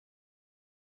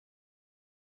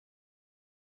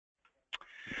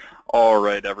All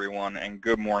right, everyone, and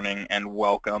good morning, and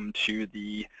welcome to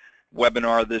the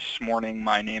webinar this morning.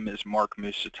 My name is Mark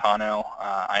Musitano.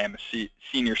 I am a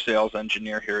Senior Sales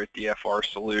Engineer here at DFR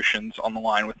Solutions. On the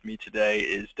line with me today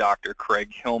is Dr.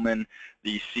 Craig Hillman,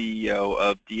 the CEO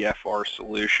of DFR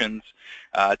Solutions.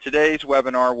 Today's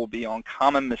webinar will be on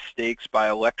common mistakes by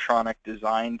electronic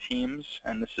design teams,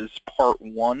 and this is part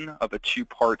one of a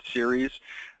two-part series.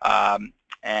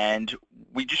 And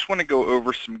we just want to go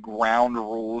over some ground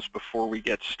rules before we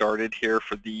get started here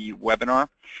for the webinar.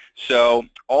 So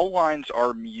all lines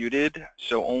are muted,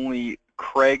 so only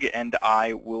Craig and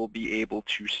I will be able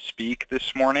to speak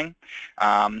this morning.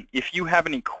 If you have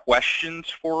any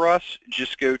questions for us,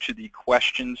 just go to the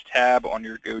questions tab on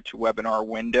your GoToWebinar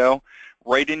window,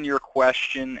 write in your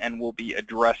question, and we'll be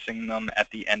addressing them at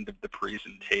the end of the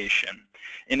presentation.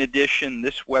 In addition,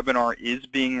 this webinar is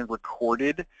being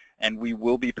recorded, and we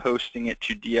will be posting it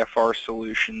to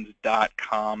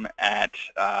dfrsolutions.com at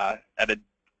a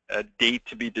date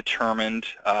to be determined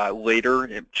later.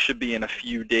 It should be in a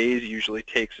few days. Usually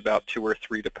takes about 2 or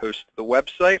 3 to post to the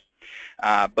website.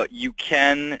 But you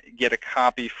can get a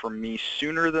copy from me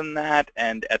sooner than that,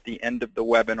 and at the end of the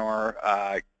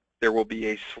webinar, there will be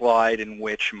a slide in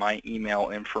which my email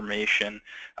information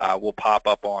will pop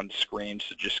up on screen.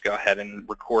 So just go ahead and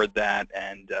record that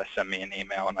and send me an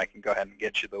email, and I can go ahead and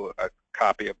get you a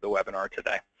copy of the webinar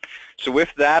today. So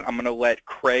with that, I'm going to let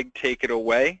Craig take it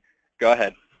away. Go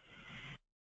ahead.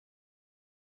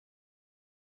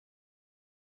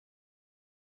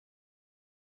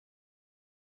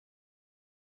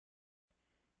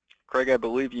 Craig, I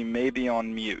believe you may be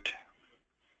on mute.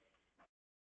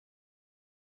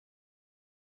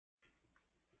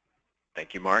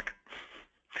 Thank you, Mark.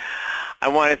 I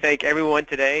want to thank everyone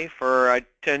today for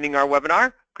attending our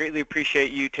webinar. Greatly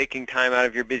appreciate you taking time out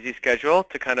of your busy schedule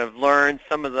to kind of learn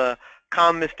some of the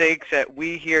common mistakes that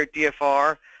we here at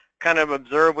DFR kind of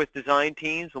observe with design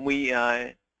teams when we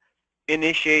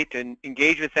initiate and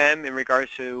engage with them in regards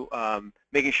to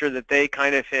making sure that they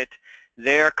kind of hit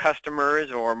their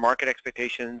customers or market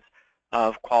expectations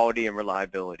of quality and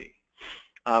reliability.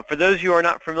 For those of you who are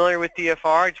not familiar with DFR,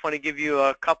 I just want to give you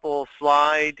a couple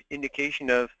slide indication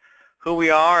of who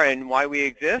we are and why we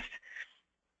exist.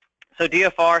 So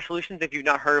DFR Solutions, if you've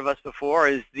not heard of us before,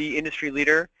 is the industry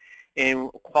leader in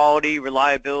quality,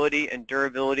 reliability, and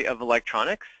durability of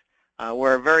electronics.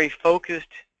 We're a very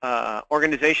focused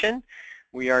organization.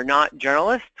 We are not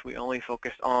generalists. We only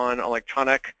focus on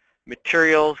electronic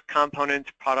materials, components,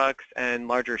 products, and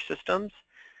larger systems.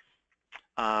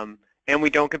 And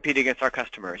we don't compete against our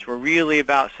customers. We're really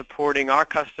about supporting our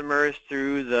customers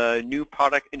through the new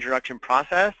product introduction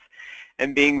process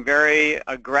and being very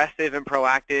aggressive and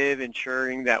proactive,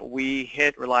 ensuring that we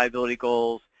hit reliability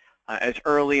goals as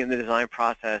early in the design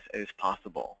process as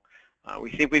possible.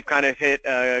 We think we've kind of hit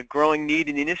a growing need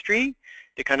in the industry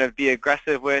to kind of be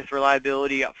aggressive with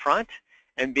reliability up front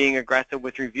and being aggressive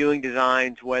with reviewing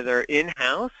designs, whether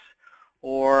in-house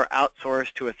or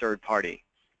outsourced to a third party.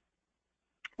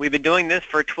 We've been doing this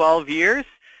for 12 years.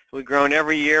 We've grown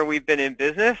every year we've been in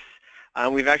business.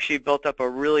 We've actually built up a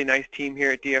really nice team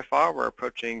here at DFR. We're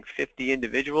approaching 50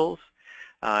 individuals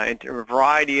into a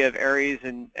variety of areas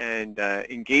and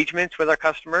engagements with our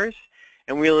customers.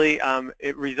 And really,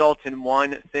 it results in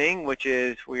one thing, which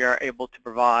is we are able to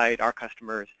provide our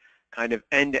customers kind of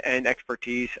end-to-end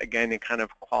expertise, again, in kind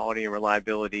of quality and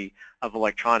reliability of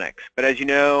electronics. But as you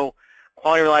know,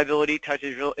 quality reliability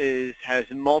has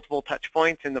multiple touch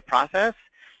points in the process.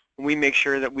 And we make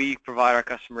sure that we provide our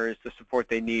customers the support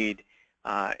they need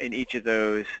in each of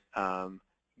those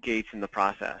gates in the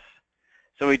process.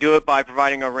 So we do it by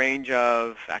providing a range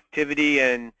of activity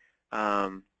and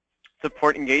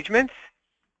support engagements.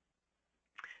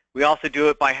 We also do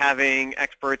it by having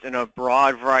experts in a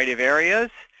broad variety of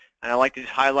areas. And I'd like to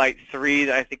just highlight 3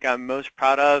 that I think I'm most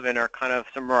proud of and are kind of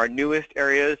some of our newest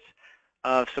areas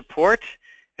of support,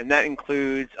 and that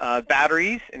includes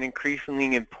batteries, an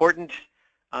increasingly important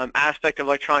aspect of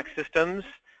electronic systems,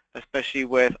 especially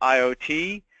with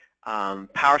IoT,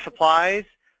 power supplies,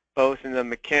 both in the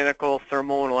mechanical,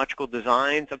 thermal, and electrical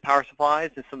designs of power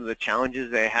supplies and some of the challenges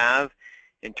they have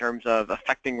in terms of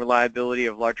affecting reliability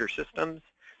of larger systems,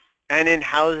 and in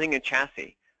housing and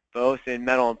chassis, both in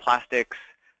metal and plastics.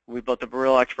 We built up a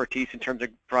real expertise in terms of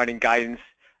providing guidance,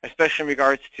 especially in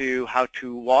regards to how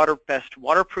to best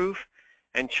waterproof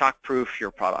and shockproof your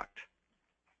product.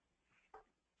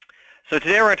 So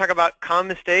today we're going to talk about common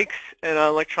mistakes that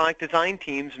electronic design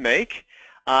teams make.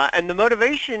 And the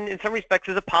motivation, in some respects,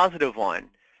 is a positive one.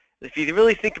 If you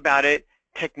really think about it,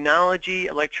 technology,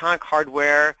 electronic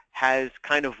hardware has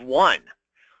kind of won,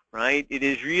 right? It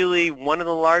is really one of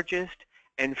the largest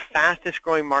and fastest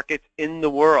growing markets in the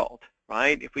world,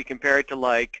 right? If we compare it to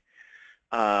like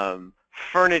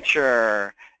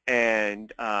furniture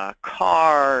and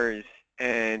cars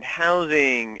and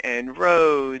housing and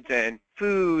roads and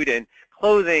food and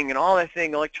clothing and all that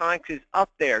thing, electronics is up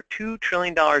there, $2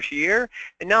 trillion a year.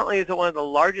 And not only is it one of the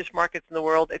largest markets in the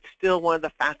world, it's still one of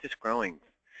the fastest growing,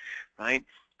 right?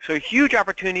 So a huge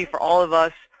opportunity for all of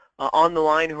us on the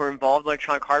line who are involved in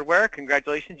electronic hardware.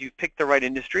 Congratulations, you've picked the right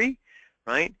industry,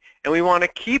 right? And we want to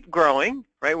keep growing,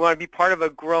 right? We want to be part of a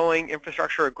growing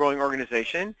infrastructure, a growing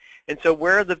organization. And so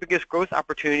where are the biggest growth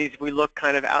opportunities if we look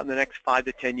kind of out in the next 5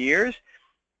 to 10 years?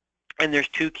 And there's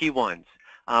two key ones.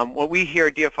 What we here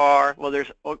at DFR, well,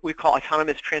 there's what we call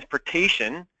autonomous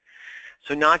transportation.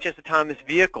 So not just autonomous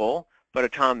vehicle, but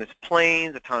autonomous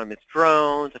planes, autonomous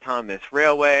drones, autonomous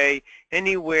railway,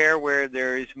 anywhere where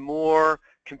there is more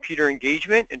computer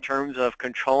engagement in terms of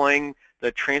controlling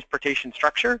the transportation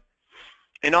structure.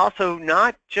 And also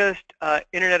not just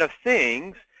Internet of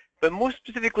Things, but more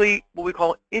specifically what we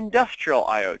call industrial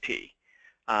IoT.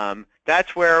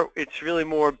 That's where it's really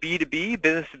more B2B,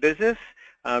 business to business,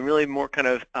 really more kind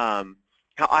of how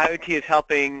IoT is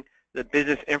helping the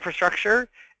business infrastructure.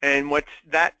 And what's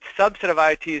that subset of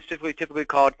IoT is typically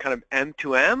called kind of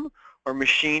M2M, or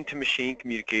machine-to-machine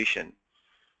communication.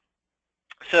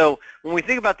 So when we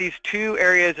think about these two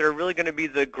areas that are really going to be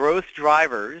the growth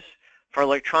drivers for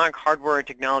electronic hardware and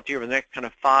technology over the next kind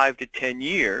of 5 to 10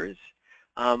 years,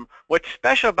 what's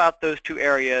special about those two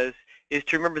areas is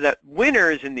to remember that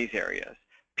winners in these areas,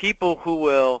 people who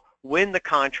will win the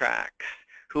contracts,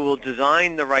 who will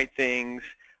design the right things,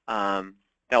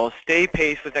 that will stay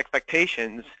pace with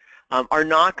expectations, are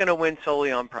not going to win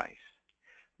solely on price.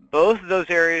 Both of those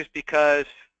areas because,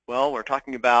 well, we're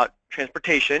talking about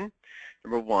transportation,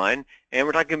 number one, and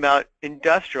we're talking about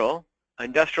industrial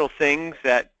things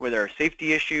that where there are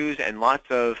safety issues and lots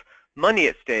of money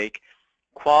at stake.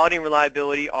 Quality and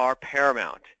reliability are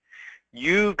paramount.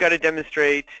 You've got to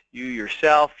demonstrate, you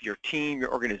yourself, your team,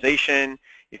 your organization,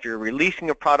 if you're releasing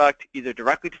a product either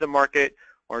directly to the market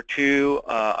or to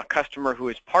a customer who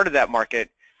is part of that market,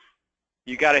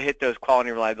 you got to hit those quality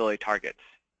and reliability targets.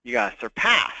 You got to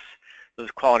surpass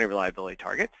those quality and reliability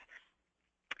targets.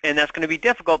 And that's going to be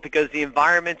difficult because the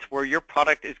environments where your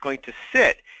product is going to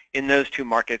sit in those two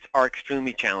markets are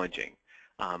extremely challenging.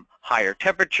 Higher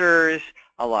temperatures,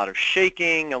 a lot of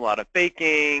shaking, a lot of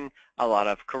baking, a lot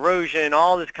of corrosion,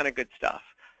 all this kind of good stuff.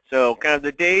 So kind of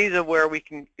the days of where we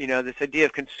can, this idea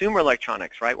of consumer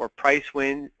electronics, right, where price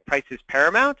is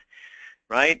paramount,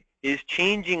 right, is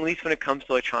changing, at least when it comes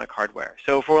to electronic hardware.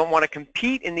 So if we want to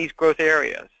compete in these growth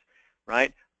areas,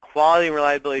 right, quality and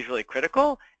reliability is really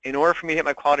critical. In order for me to hit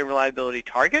my quality and reliability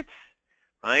targets,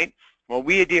 right, what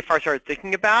we at DFR started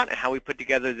thinking about and how we put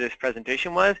together this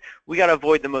presentation was we got to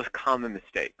avoid the most common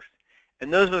mistakes.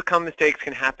 And those most common mistakes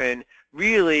can happen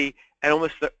really at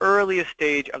almost the earliest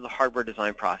stage of the hardware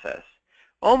design process,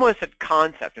 almost at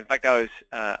concept. In fact, I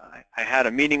had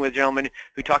a meeting with a gentleman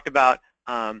who talked about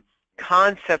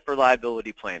concept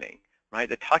reliability planning, right?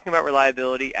 They're talking about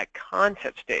reliability at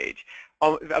concept stage.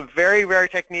 A very rare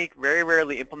technique, very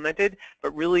rarely implemented,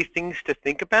 but really things to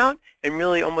think about, and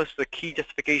really almost the key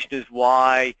justification is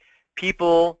why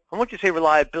people, I want to say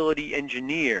reliability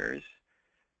engineers,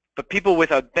 but people with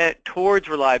a bent towards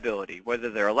reliability, whether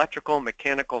they're electrical,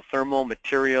 mechanical, thermal,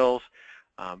 materials,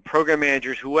 program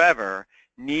managers, whoever,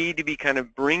 need to be kind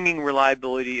of bringing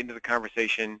reliability into the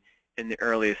conversation in the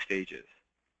earliest stages.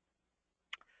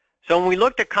 So when we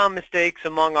looked at common mistakes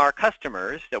among our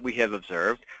customers that we have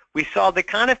observed, we saw they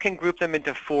kind of can group them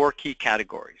into 4 key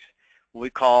categories. What we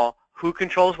call who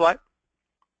controls what,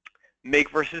 make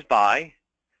versus buy,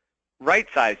 right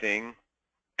sizing,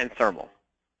 and thermal.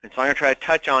 And so I'm going to try to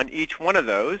touch on each one of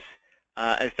those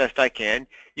as best I can.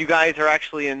 You guys are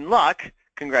actually in luck,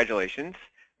 congratulations,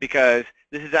 because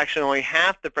this is actually only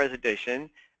half the presentation,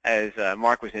 as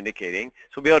Mark was indicating.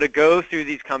 So we'll be able to go through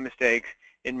these common mistakes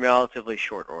in relatively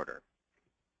short order.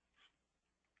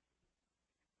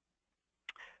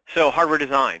 So hardware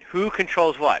design, who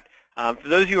controls what? For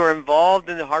those of you who are involved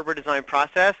in the hardware design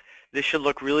process, this should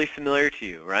look really familiar to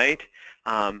you, right?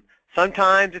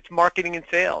 Sometimes it's marketing and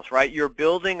sales, right? You're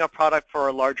building a product for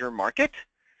a larger market,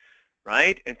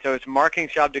 right? And so it's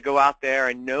marketing's job to go out there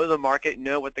and know the market,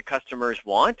 know what the customers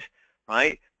want,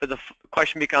 right? But the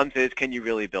question becomes is, can you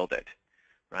really build it,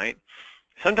 right?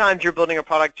 Sometimes you're building a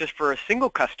product just for a single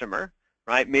customer,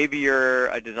 right? Maybe you're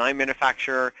a design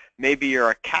manufacturer, maybe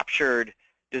you're a captured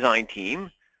design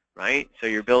team, right? So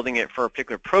you're building it for a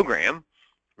particular program,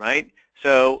 right?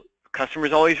 So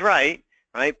customer's always right,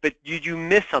 right? But did you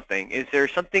miss something? Is there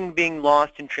something being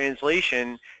lost in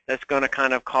translation that's going to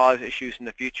kind of cause issues in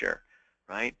the future,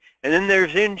 right? And then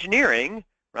there's engineering,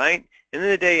 right? End of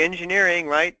the day, engineering,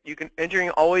 right?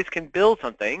 Engineering always can build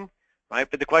something, right?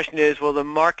 But the question is, will the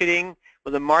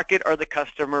market or the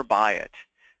customer buy it,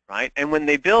 right? And when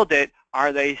they build it,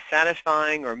 are they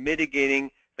satisfying or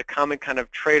mitigating the common kind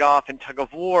of trade-off and tug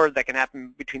of war that can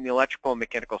happen between the electrical and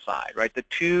mechanical side, right? The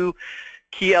two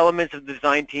key elements of the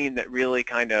design team that really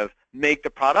kind of make the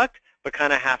product, but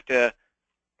kind of have to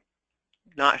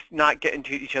not get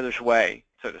into each other's way,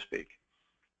 so to speak.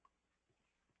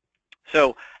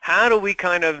 So how do we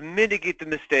kind of mitigate the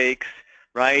mistakes,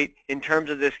 right, in terms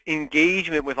of this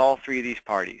engagement with all three of these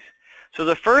parties? So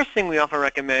the first thing we often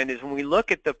recommend is when we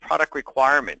look at the product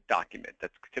requirement document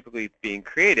that's typically being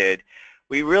created,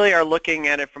 we really are looking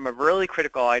at it from a really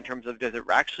critical eye in terms of, does it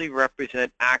actually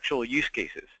represent actual use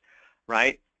cases,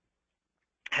 right?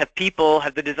 Have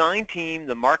the design team,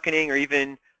 the marketing, or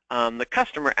even the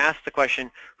customer ask the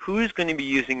question, who's going to be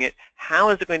using it, how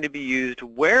is it going to be used,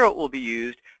 where it will be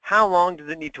used, how long does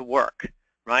it need to work,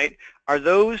 right? Are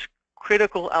those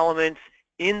critical elements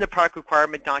in the product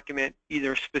requirement document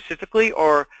either specifically,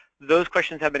 or those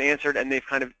questions have been answered and they've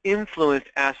kind of influenced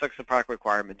aspects of the product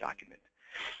requirement document?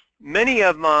 Many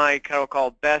of my kind of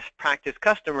called best practice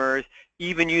customers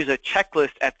even use a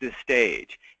checklist at this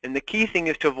stage. And the key thing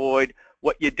is to avoid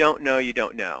what you don't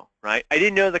know, right? I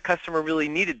didn't know the customer really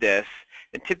needed this,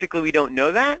 and typically we don't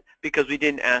know that because we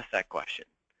didn't ask that question,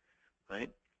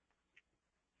 right?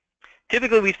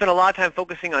 Typically we spend a lot of time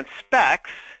focusing on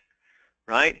specs,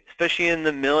 right? Especially in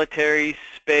the military,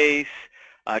 space,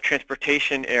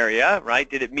 transportation area, right?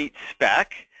 Did it meet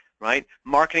spec, right?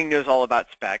 Marketing knows all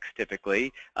about specs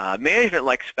typically. Management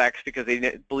likes specs because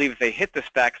they believe if they hit the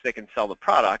specs, they can sell the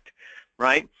product,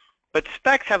 right? But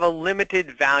specs have a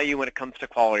limited value when it comes to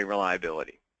quality and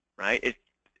reliability, right?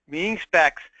 Meeting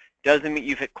specs doesn't mean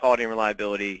you've hit quality and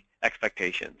reliability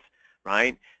expectations,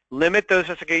 right? Limit those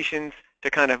specifications to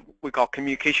kind of what we call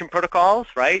communication protocols,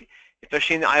 right?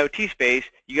 Especially in the IoT space,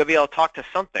 you got to be able to talk to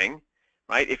something,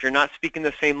 right? If you're not speaking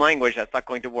the same language, that's not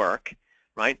going to work,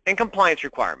 right? And compliance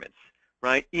requirements,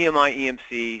 right? EMI,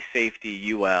 EMC,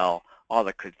 safety, UL, all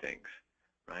the good things,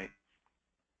 right?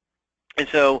 And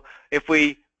so if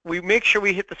we make sure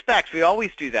we hit the specs, we always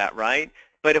do that, right?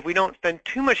 But if we don't spend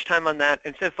too much time on that,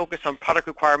 instead focus on product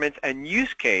requirements and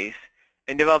use case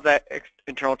and develop that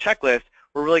internal checklist,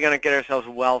 we're really going to get ourselves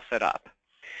well set up.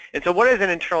 And so what does an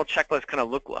internal checklist kind of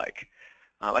look like?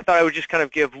 I thought I would just kind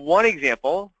of give one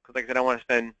example, because like I said, I want to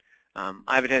spend,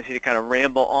 I have a tendency to kind of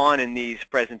ramble on in these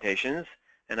presentations,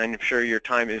 and I'm sure your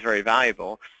time is very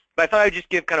valuable. But I thought I would just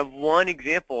give kind of one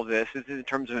example of this. This is in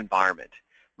terms of environment,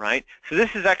 right? So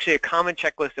this is actually a common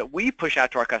checklist that we push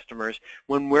out to our customers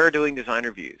when we're doing design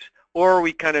reviews, or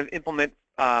we kind of implement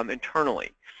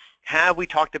internally. Have we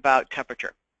talked about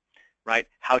temperature, right?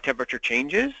 How temperature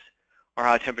changes, or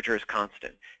how temperature is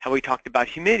constant? Have we talked about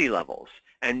humidity levels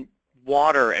and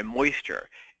water and moisture?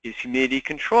 Is humidity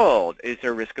controlled? Is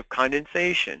there risk of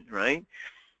condensation, right?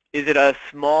 Is it a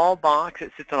small box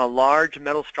that sits on a large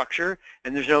metal structure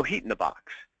and there's no heat in the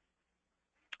box,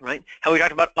 right? Have we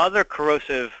talked about other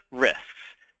corrosive risks,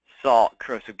 salt,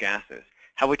 corrosive gases?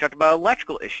 Have we talked about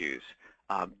electrical issues,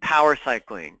 power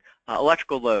cycling,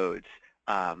 electrical loads,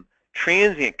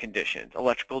 transient conditions,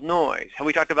 electrical noise? Have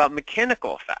we talked about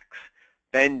mechanical effects,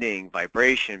 bending,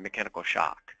 vibration, mechanical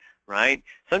shock, right?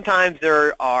 Sometimes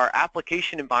there are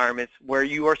application environments where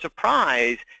you are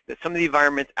surprised that some of the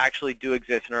environments actually do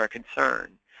exist and are a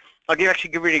concern. I'll give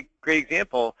you a great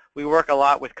example. We work a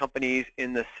lot with companies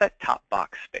in the set-top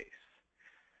box space,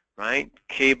 right?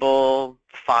 Cable,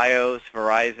 Fios,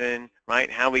 Verizon, right?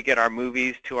 How we get our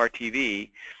movies to our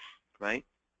TV, right?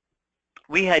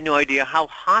 We had no idea how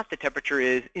hot the temperature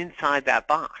is inside that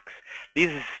box.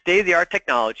 These is state-of-the-art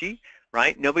technology,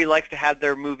 right? Nobody likes to have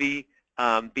their movie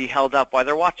be held up while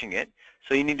they're watching it.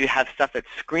 So you need to have stuff that's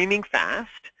screaming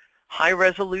fast, high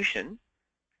resolution,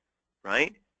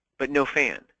 right? But no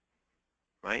fan,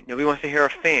 right? Nobody wants to hear a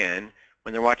fan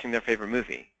when they're watching their favorite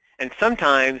movie. And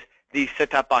sometimes these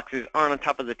set-top boxes aren't on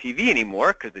top of the TV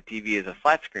anymore because the TV is a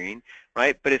flat screen,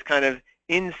 right? But it's kind of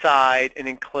inside an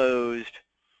enclosed,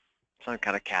 some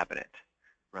kind of cabinet,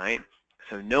 right?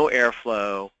 So no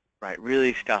airflow, right?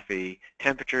 Really stuffy.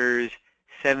 Temperatures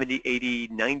 70, 80,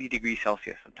 90 degrees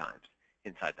Celsius sometimes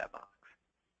inside that box.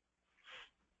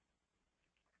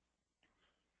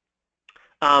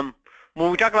 When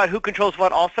we talk about who controls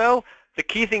what also, the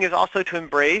key thing is also to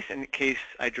embrace, in case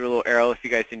I drew a little arrow if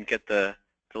you guys didn't get the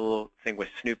little thing with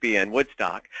Snoopy and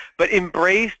Woodstock, but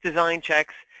embrace design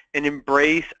checks and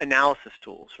embrace analysis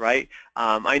tools, right?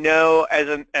 I know as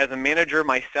a manager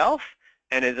myself,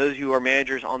 and as those of you who are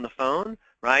managers on the phone,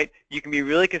 right, you can be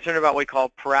really concerned about what we call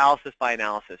paralysis by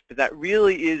analysis, but that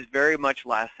really is very much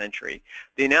last century.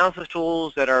 The analysis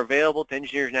tools that are available to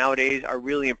engineers nowadays are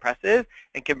really impressive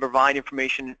and can provide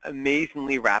information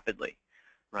amazingly rapidly,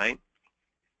 right?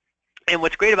 And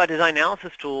what's great about design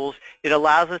analysis tools, it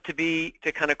allows us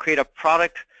to kind of create a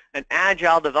product, an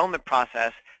agile development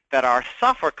process that our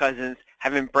software cousins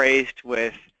have embraced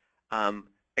with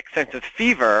extensive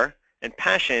fervor and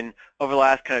passion over the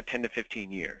last kind of 10 to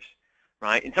 15 years,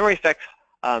 right? In some respects,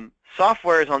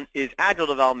 software is agile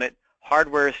development,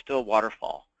 hardware is still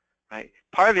waterfall, right?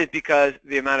 Part of it is because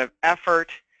the amount of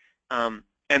effort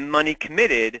and money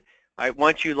committed, right,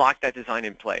 once you lock that design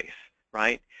in place,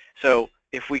 right? So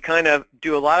if we kind of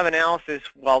do a lot of analysis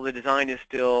while the design is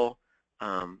still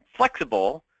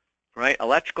flexible, right,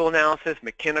 electrical analysis,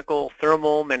 mechanical,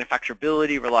 thermal,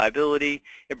 manufacturability, reliability,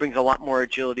 it brings a lot more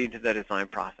agility into the design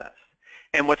process.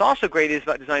 And what's also great is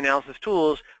about design analysis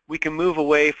tools, we can move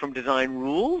away from design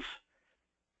rules,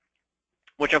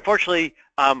 which unfortunately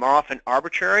are often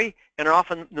arbitrary and are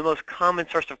often the most common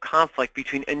source of conflict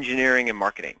between engineering and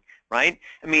marketing, right?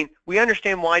 I mean, we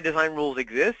understand why design rules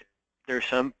exist. There's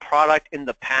some product in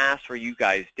the past where you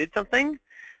guys did something,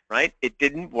 right? It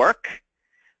didn't work,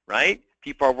 right?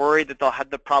 People are worried that they'll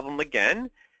have the problem again.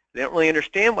 They don't really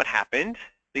understand what happened,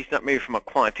 at least not maybe from a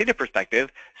quantitative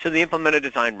perspective, so they implement a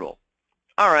design rule.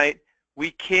 All right,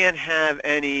 we can't have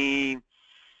any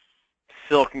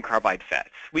silicon carbide FETs.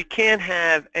 We can't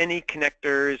have any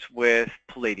connectors with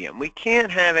palladium. We can't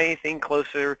have anything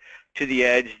closer to the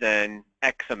edge than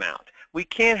X amount. We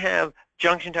can't have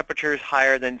junction temperatures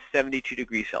higher than 72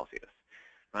 degrees Celsius,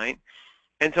 right?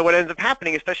 And so what ends up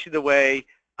happening, especially the way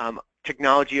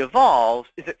technology evolves,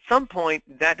 is at some point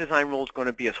that design rule is going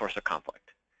to be a source of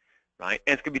conflict, right?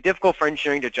 And it's going to be difficult for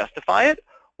engineering to justify it,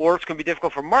 or it's going to be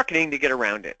difficult for marketing to get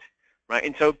around it, right?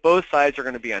 And so both sides are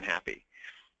going to be unhappy.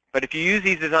 But if you use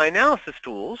these design analysis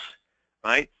tools,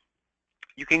 right,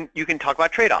 you can talk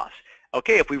about trade-offs.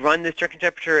 Okay, if we run this junction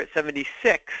temperature at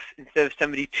 76 instead of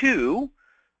 72,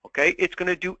 okay, it's going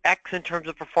to do X in terms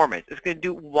of performance. It's going to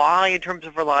do Y in terms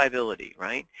of reliability,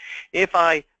 right? If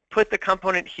I put the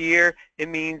component here, it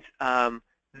means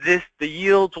the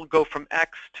yields will go from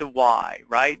X to Y,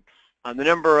 right? The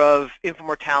number of infant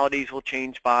mortalities will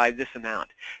change by this amount.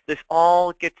 This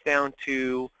all gets down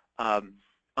to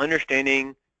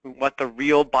understanding what the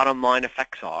real bottom line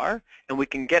effects are, and we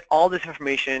can get all this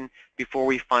information before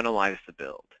we finalize the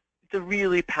build. It's a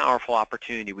really powerful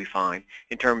opportunity we find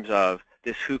in terms of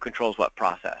this who controls what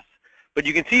process. But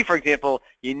you can see, for example,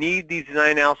 you need these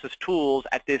design analysis tools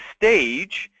at this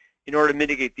stage in order to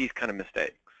mitigate these kind of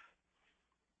mistakes.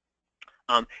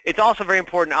 It's also very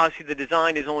important, obviously the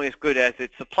design is only as good as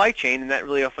its supply chain, and that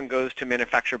really often goes to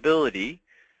manufacturability,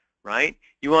 right?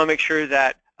 You want to make sure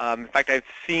that, in fact, I've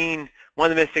seen, one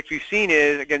of the mistakes we've seen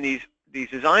is, again, these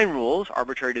design rules,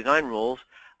 arbitrary design rules,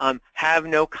 have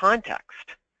no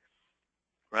context,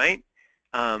 right?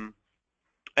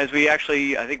 As we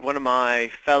actually, I think one of my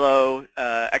fellow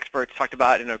experts talked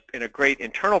about in a great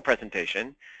internal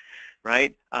presentation,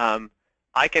 right?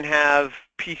 I can have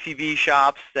PCB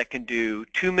shops that can do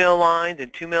 2 mil lines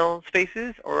and 2 mil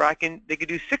spaces, or they could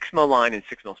do 6 mil line and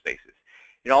 6 mil spaces.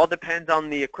 It all depends on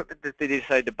the equipment that they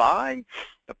decide to buy,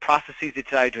 the processes they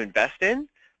decide to invest in,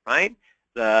 right?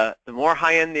 The more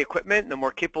high-end the equipment, the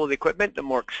more capable the equipment, the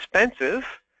more expensive,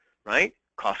 right?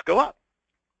 Costs go up,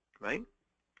 right?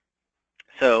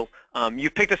 So you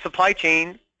picked a supply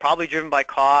chain probably driven by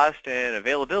cost and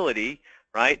availability,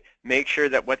 right? Make sure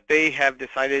that what they have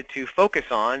decided to focus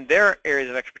on, their areas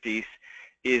of expertise,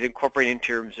 is incorporated in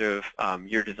terms of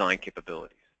your design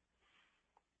capabilities.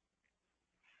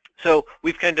 So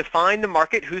we've kind of defined the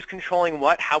market, who's controlling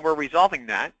what, how we're resolving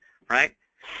that, right?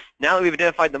 Now that we've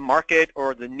identified the market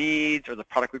or the needs or the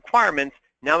product requirements,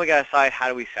 now we got to decide how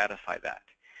do we satisfy that.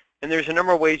 And there's a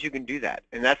number of ways you can do that,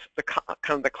 and that's the kind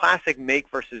of the classic make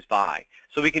versus buy.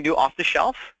 So we can do off the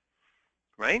shelf,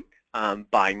 right?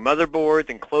 Buying motherboards,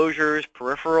 enclosures,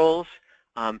 peripherals.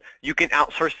 You can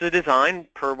outsource the design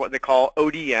per what they call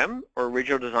ODM, or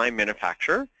original design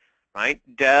manufacturer, right?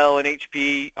 Dell and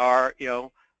HP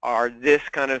are this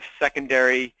kind of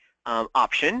secondary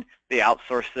option. They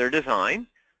outsource their design,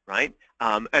 right?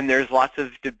 And there's lots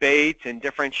of debates and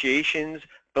differentiations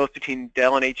both between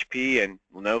Dell and HP and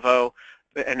Lenovo,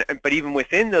 but even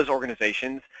within those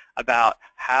organizations about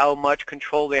how much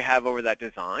control they have over that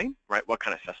design, right? What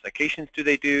kind of specifications do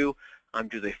they do?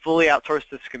 Do they fully outsource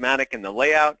the schematic and the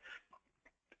layout?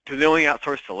 Do they only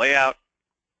outsource the layout?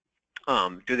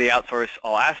 Do they outsource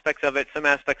all aspects of it, some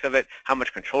aspects of it? How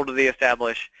much control do they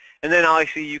establish? And then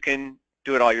obviously you can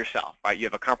do it all yourself, right? You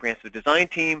have a comprehensive design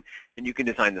team, and you can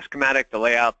design the schematic, the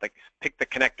layout, pick the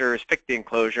connectors, pick the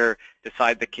enclosure,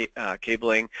 decide the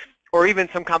cabling, or even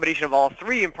some combination of all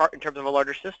three in terms of a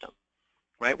larger system,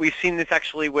 right? We've seen this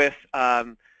actually with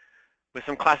some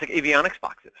classic avionics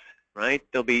boxes, right?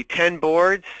 There'll be 10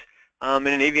 boards in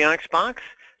an avionics box.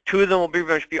 2 of them will pretty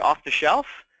much be off the shelf.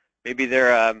 Maybe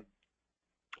they're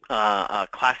a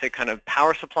classic kind of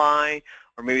power supply,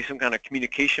 or maybe some kind of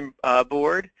communication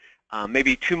board.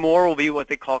 Maybe 2 more will be what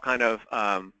they call kind of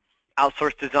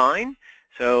outsourced design.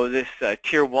 So this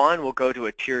tier 1 will go to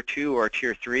a tier 2 or a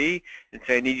tier 3 and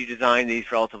say, I need you to design these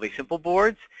relatively simple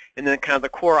boards. And then kind of the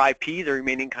core IP, the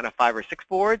remaining kind of 5 or 6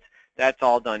 boards, that's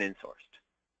all done in-sourced.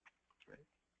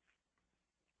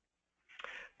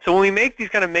 So when we make these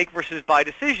kind of make versus buy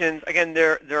decisions, again,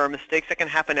 there are mistakes that can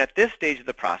happen at this stage of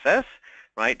the process,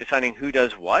 right? Deciding who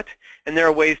does what, and there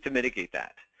are ways to mitigate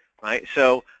that, right?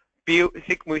 So when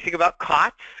we think about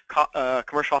COTS,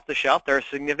 commercial off the shelf, there are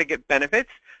significant benefits,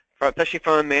 especially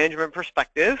from a management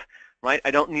perspective, right? I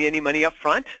don't need any money up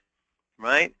front,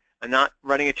 right? I'm not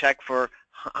running a check for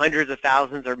hundreds of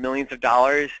thousands or millions of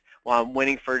dollars while I'm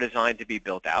waiting for a design to be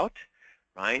built out,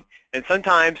 right? And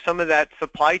sometimes some of that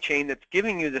supply chain that's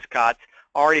giving you this COTS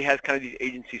already has kind of these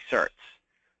agency certs,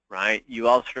 right?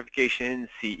 UL certifications,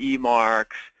 CE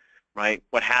marks, right?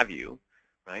 What have you,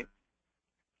 right?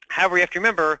 However, you have to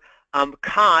remember,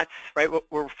 COTS, right?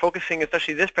 We're focusing,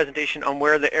 especially this presentation, on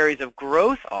where the areas of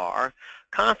growth are.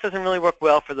 COTS doesn't really work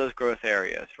well for those growth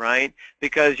areas, right?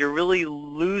 Because you're really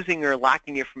losing or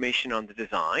lacking information on the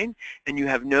design, and you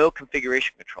have no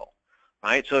configuration control,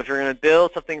 right? So if you're going to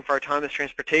build something for autonomous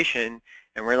transportation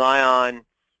and rely on,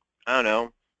 I don't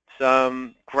know,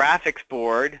 some graphics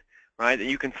board, right, that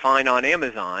you can find on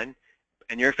Amazon,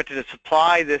 and you're expected to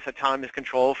supply this autonomous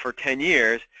control for 10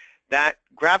 years, that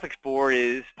graphics board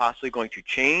is possibly going to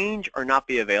change or not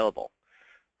be available,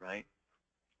 right?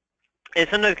 And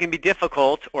sometimes it can be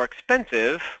difficult or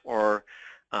expensive or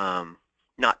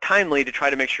not timely to try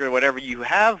to make sure whatever you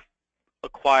have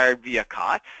acquired via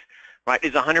COTS, right,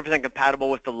 is 100% compatible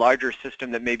with the larger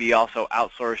system that may be also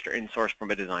outsourced or insourced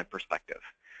from a design perspective,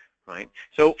 right?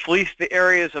 So for at least the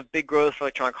areas of big growth for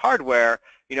electronic hardware,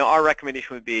 you know, our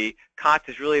recommendation would be COTS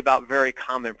is really about very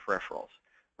common peripherals,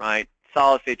 right?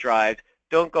 Solid-state drives.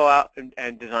 Don't go out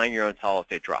and design your own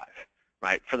solid-state drive,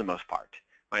 right, for the most part,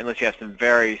 right, unless you have some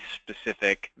very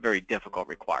specific, very difficult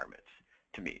requirements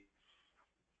to meet.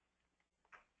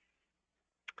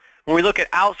 When we look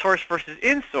at outsource versus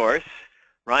in-source,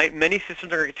 right, many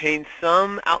systems are going to contain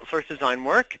some outsourced design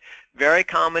work. Very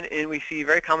common, and we see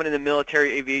very common in the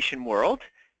military aviation world,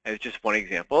 as just one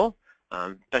example,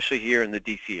 especially here in the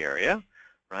DC area,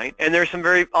 right? And there's some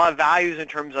very values in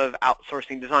terms of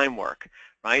outsourcing design work,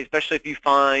 right? Especially if you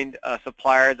find a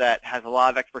supplier that has a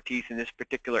lot of expertise in this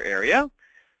particular area,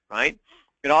 right?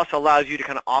 It also allows you to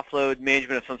kind of offload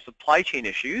management of some supply chain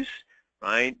issues,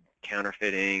 right?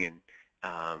 Counterfeiting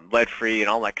and lead-free and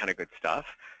all that kind of good stuff.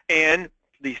 And at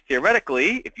least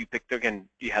theoretically, if you pick, again,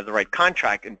 you have the right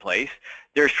contract in place,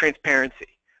 there's transparency,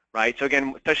 right? So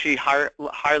again, especially higher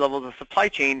levels of supply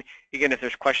chain, again, if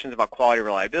there's questions about quality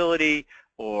reliability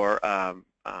or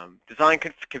design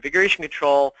configuration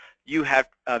control, you have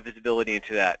visibility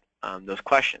into that, those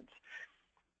questions.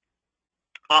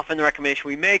 Often the recommendation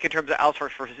we make in terms of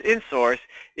outsource versus in-source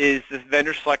is this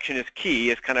vendor selection is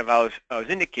key, as kind of I was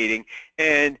indicating.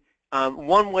 And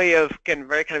one way of, again,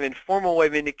 very kind of informal way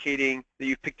of indicating that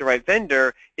you've picked the right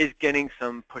vendor is getting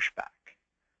some pushback,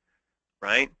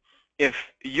 right? If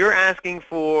you're asking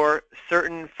for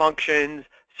certain functions,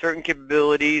 certain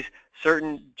capabilities,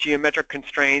 certain geometric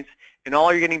constraints, and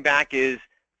all you're getting back is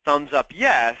thumbs up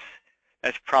yes,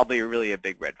 that's probably really a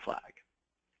big red flag.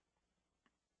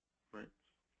 Right?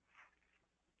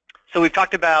 So we've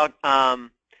talked about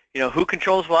you know, who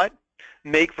controls what,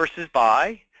 make versus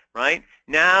buy, right?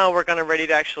 Now we're kind of ready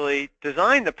to actually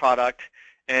design the product,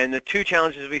 and the 2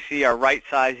 challenges we see are right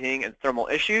sizing and thermal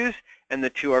issues, and the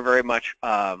 2 are very much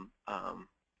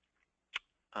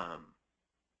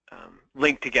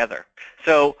linked together.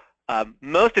 So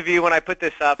most of you, when I put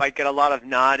this up, I get a lot of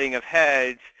nodding of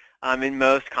heads in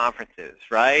most conferences,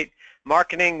 right?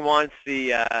 Marketing wants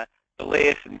the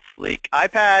latest and sleek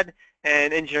iPad,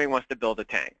 and engineering wants to build a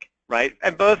tank, right?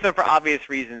 And both of them for obvious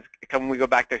reasons when we go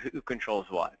back to who controls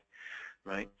what,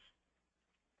 right?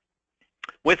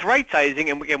 With right sizing,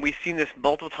 and again, we've seen this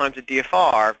multiple times at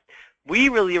DFR, we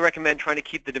really recommend trying to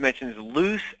keep the dimensions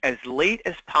loose as late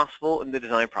as possible in the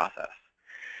design process,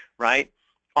 right?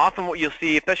 often what you'll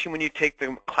see, especially when you take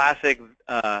the classic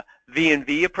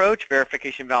V&V approach,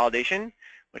 verification validation,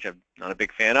 which I'm not a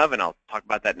big fan of, and I'll talk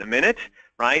about that in a minute,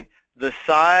 right? The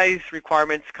size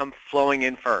requirements come flowing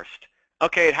in first.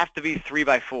 Okay, it has to be 3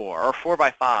 by 4 or 4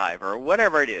 by 5 or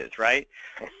whatever it is, right?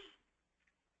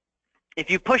 If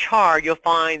you push hard, you'll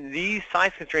find these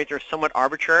size constraints are somewhat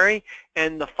arbitrary,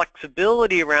 and the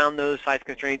flexibility around those size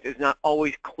constraints is not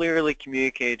always clearly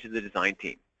communicated to the design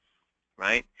team,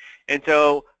 right? And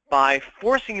so by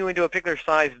forcing you into a particular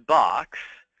size box,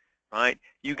 right,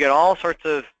 you get all sorts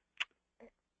of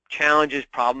challenges,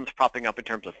 problems popping up in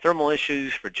terms of thermal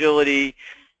issues, fragility,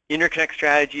 interconnect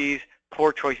strategies,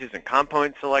 poor choices in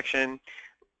component selection.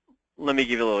 Let me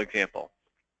give you a little example.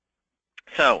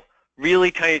 So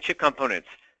really tiny chip components,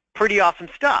 pretty awesome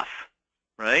stuff,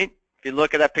 right? If you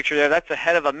look at that picture there, that's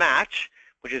ahead of a match,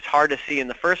 which is hard to see in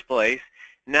the first place.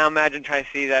 Now imagine trying to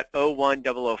see that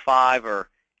 01005, or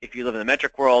if you live in the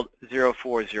metric world,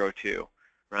 0402,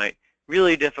 right?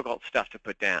 Really difficult stuff to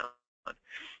put down.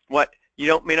 What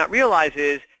you may not realize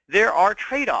is there are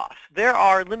trade-offs. There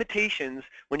are limitations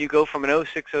when you go from an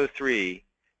 0603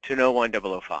 to an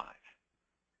 01005,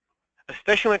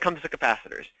 especially when it comes to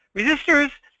capacitors.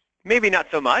 Resistors, maybe not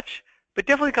so much, but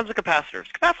definitely comes to capacitors.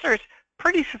 Capacitors,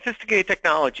 pretty sophisticated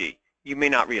technology you may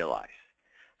not realize.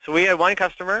 So we had one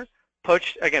customer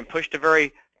pushed to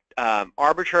very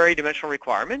arbitrary dimensional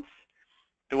requirements.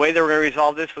 The way they were going to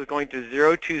resolve this was going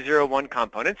to 0201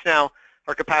 components. Now,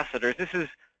 our capacitors, this is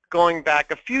going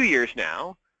back a few years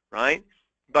now, right?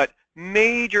 But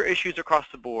major issues across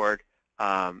the board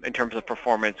in terms of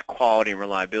performance, quality, and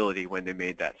reliability when they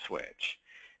made that switch.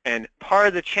 And part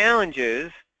of the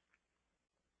challenges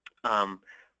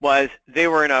was they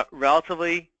were in a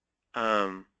relatively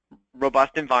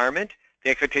robust environment. The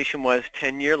expectation was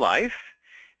 10-year life.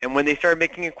 And when they started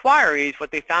making inquiries, what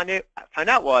they found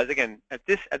out was, again, at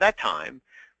that time,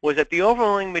 was that the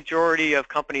overwhelming majority of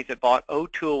companies that bought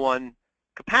 0201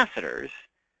 capacitors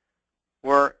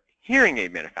were hearing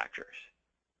aid manufacturers.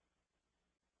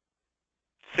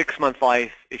 6-month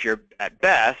life if you're at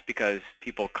best, because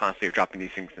people constantly are dropping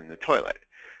these things in the toilet,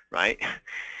 right?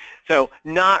 So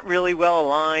not really well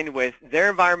aligned with their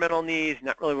environmental needs,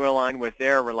 not really well aligned with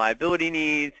their reliability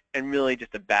needs, and really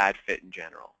just a bad fit in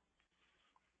general.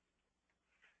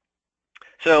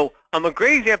 So a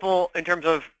great example in terms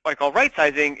of what I call right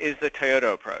sizing is the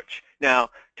Toyota approach. Now,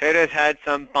 Toyota has had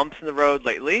some bumps in the road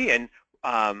lately, and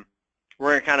we're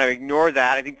going to kind of ignore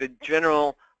that. I think the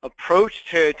general approach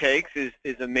Toyota takes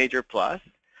is a major plus,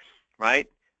 right?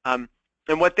 And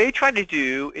what they try to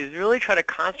do is really try to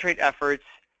concentrate efforts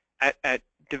at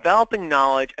developing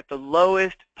knowledge at the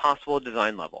lowest possible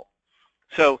design level.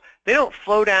 So they don't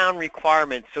flow down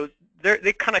requirements, so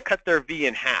they kind of cut their V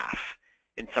in half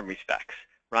in some respects,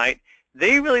 right?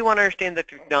 They really want to understand the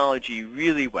technology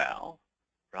really well,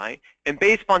 right? And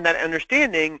based upon that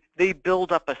understanding, they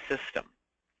build up a system.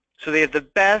 So they have the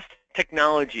best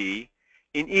technology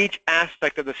in each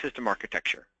aspect of the system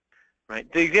architecture,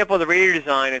 right? The example of the radiator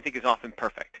design, I think, is often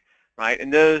perfect, right?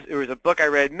 And there was a book I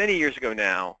read many years ago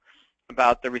now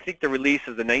about the release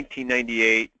of the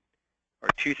 1998 or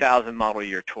 2000 model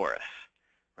year Taurus,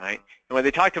 right? And what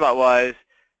they talked about was,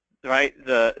 right,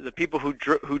 the people who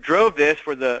drove this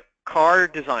were the car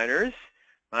designers,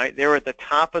 right? They were at the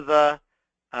top of the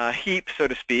heap, so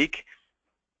to speak,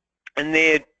 and they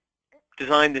had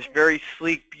designed this very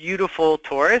sleek, beautiful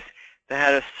Taurus that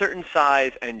had a certain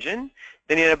size engine.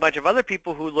 Then you had a bunch of other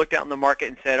people who looked out in the market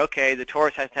and said, okay, the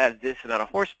Taurus has to have this amount of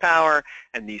horsepower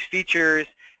and these features.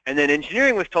 And then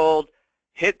engineering was told,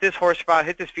 hit this horsepower,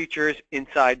 hit this features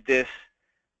inside this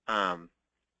hood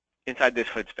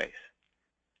space,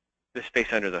 this space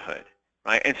under the hood,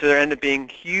 right? And so there ended up being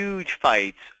huge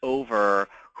fights over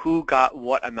who got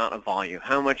what amount of volume,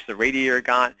 how much the radiator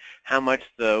got, how much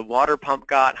the water pump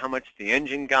got, how much the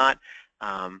engine got,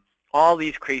 all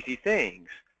these crazy things,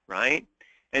 right?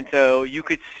 And so you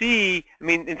could see, I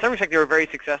mean, in some respects they were very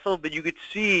successful, but you could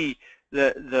see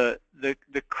the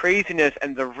craziness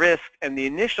and the risk and the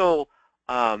initial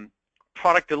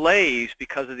product delays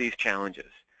because of these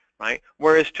challenges, right?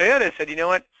 Whereas Toyota said, you know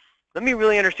what, let me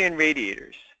really understand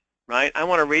radiators, right? I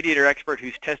want a radiator expert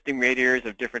who's testing radiators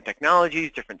of different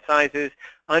technologies, different sizes,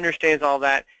 understands all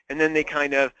that, and then they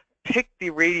kind of pick the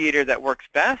radiator that works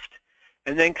best,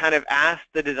 and then kind of ask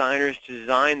the designers to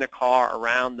design the car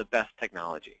around the best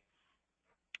technology.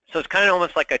 So it's kind of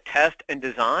almost like a test and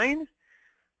design,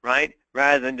 right,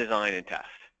 rather than design and test.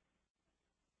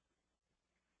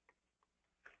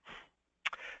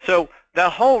 So the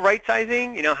whole right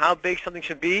sizing, you know, how big something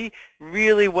should be,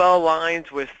 really well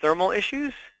aligns with thermal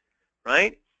issues,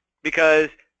 right? Because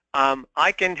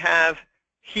I can have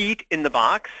heat in the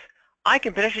box, I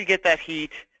can potentially get that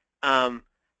heat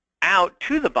out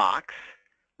to the box,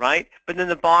 right? But then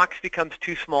the box becomes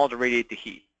too small to radiate the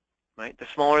heat, right? The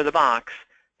smaller the box,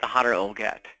 the hotter it will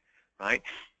get, right?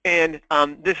 And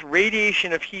this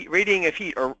radiating of heat,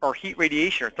 or heat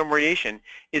radiation, or thermal radiation,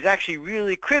 is actually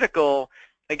really critical,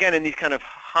 again, in these kind of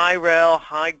high-rel,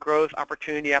 high-growth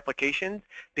opportunity applications,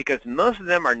 because most of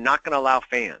them are not going to allow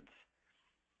fans,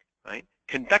 right?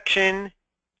 Convection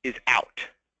is out.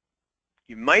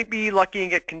 You might be lucky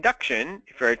and get conduction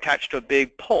if you're attached to a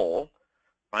big pole,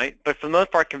 right? But for the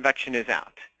most part, convection is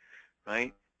out,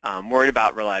 right? Worried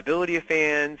about reliability of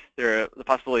fans, the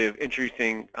possibility of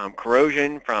introducing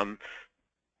corrosion from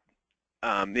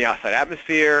the outside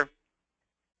atmosphere,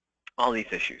 all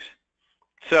these issues.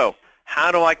 So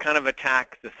how do I kind of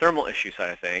attack the thermal issue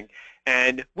side of thing?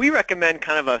 And we recommend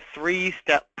kind of a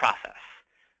 3-step process,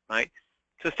 right?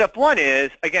 So step 1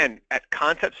 is, again, at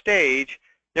concept stage,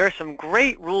 there are some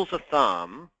great rules of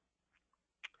thumb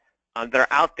that are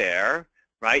out there,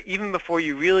 right? Even before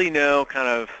you really know kind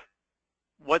of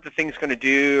what the thing's going to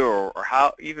do, or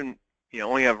how, even,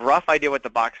 only have a rough idea what the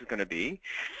box is going to be.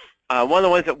 One of the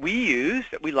ones that we use,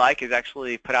 that we like, is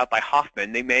actually put out by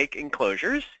Hoffman. They make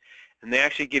enclosures, and they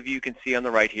actually give you can see on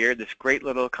the right here, this great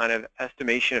little kind of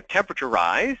estimation of temperature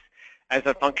rise as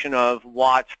a function of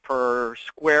watts per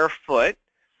square foot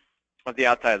of the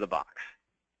outside of the box.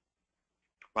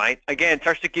 Right? Again, it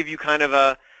starts to give you kind of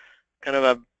a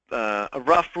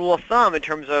rough rule of thumb in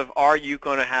terms of, are you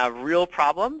going to have real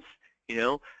problems,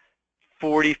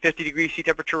 40, 50 degrees C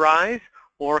temperature rise,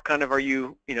 or kind of are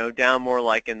you, down more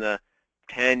like in the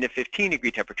 10 to 15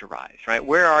 degree temperature rise, right?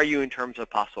 Where are you in terms of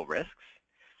possible risks,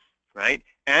 right?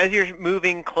 As you're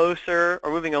moving closer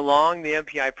or moving along the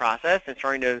MPI process and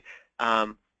starting to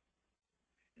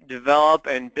develop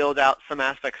and build out some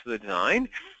aspects of the design,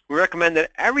 we recommend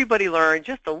that everybody learn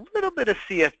just a little bit of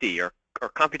CFD, or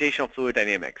computational fluid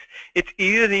dynamics. It's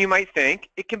easier than you might think.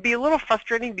 It can be a little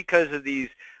frustrating because of these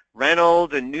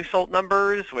Reynolds and Nusselt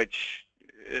numbers, which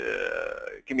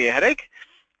can be a headache.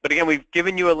 But again, we've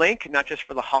given you a link, not just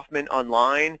for the Hoffman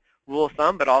online rule of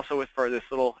thumb, but also for this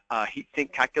little heat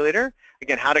sink calculator.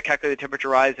 Again, how to calculate the temperature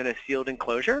rise in a sealed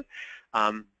enclosure.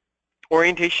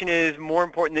 Orientation is more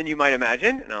important than you might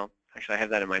imagine. And actually, I have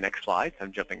that in my next slide, so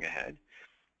I'm jumping ahead.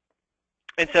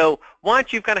 And so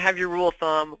once you've kind of have your rule of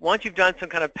thumb, once you've done some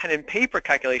kind of pen and paper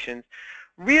calculations,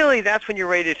 really that's when you're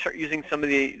ready to start using some of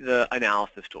the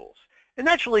analysis tools. And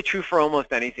that's really true for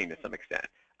almost anything to some extent.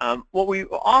 What we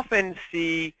often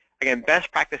see, again,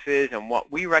 best practices, and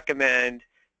what we recommend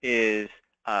is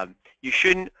you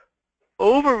shouldn't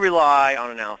over-rely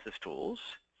on analysis tools.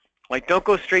 Like, don't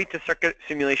go straight to circuit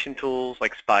simulation tools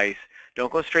like SPICE.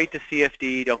 Don't go straight to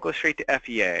CFD. Don't go straight to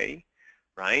FEA,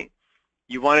 right?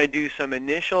 You want to do some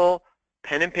initial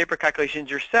pen and paper calculations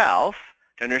yourself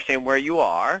to understand where you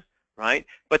are, right?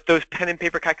 But those pen and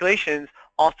paper calculations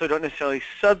also don't necessarily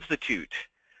substitute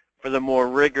for the more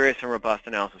rigorous and robust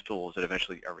analysis tools that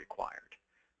eventually are required,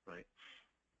 right?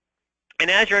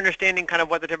 And as you're understanding kind of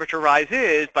what the temperature rise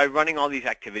is by running all these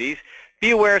activities,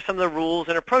 be aware of some of the rules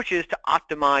and approaches to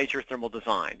optimize your thermal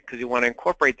design, because you want to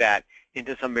incorporate that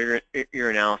into some of your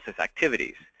analysis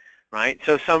activities, right?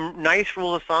 So some nice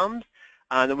rules of thumb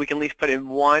that we can at least put in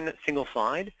one single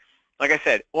slide. Like I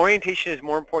said, orientation is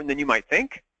more important than you might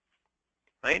think,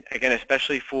 right? Again,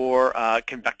 especially for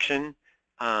convection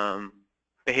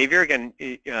behavior, again,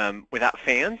 without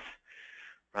fans,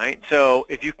 right? So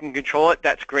if you can control it,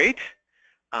 that's great.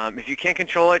 If you can't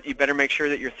control it, you better make sure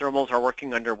that your thermals are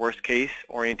working under worst case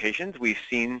orientations. We've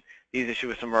seen these issues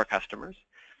with some of our customers.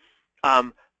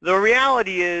 The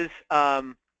reality is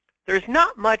there's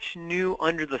not much new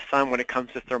under the sun when it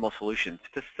comes to thermal solutions,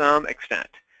 to some extent,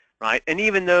 right? And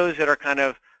even those that are kind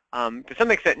of, to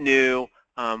some extent, new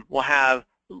will have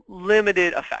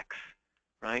limited effects,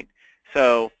 right?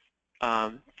 So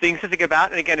things to think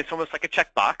about, and again, it's almost like a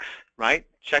checkbox, right?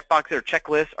 Checkboxes or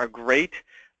checklists are great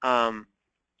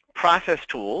process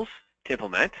tools to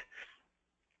implement.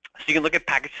 So you can look at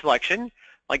package selection,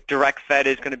 like direct fed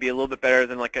is going to be a little bit better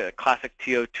than like a classic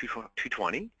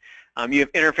TO220. You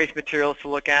have interface materials to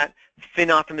look at, fin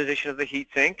optimization of the heat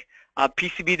sink,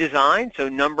 PCB design, so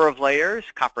number of layers,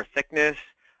 copper thickness,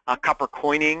 copper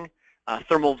coining,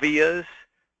 thermal vias,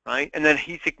 right? And then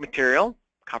heat sink material,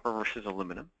 copper versus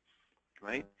aluminum,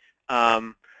 right?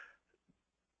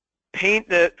 Paint,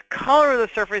 the color of the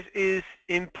surface is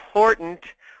important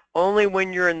only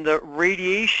when you're in the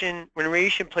radiation, when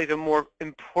radiation plays a more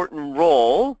important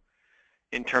role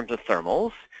in terms of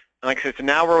thermals. And like I said, so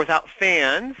now we're without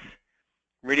fans.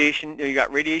 Radiation, you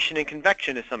got radiation and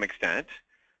convection to some extent,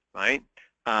 right?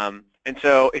 And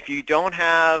so if you don't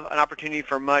have an opportunity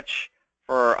for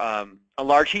a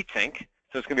large heat sink,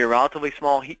 so it's going to be a relatively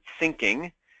small heat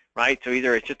sinking, right? So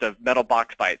either it's just a metal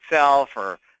box by itself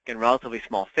or, again, relatively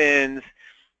small fins,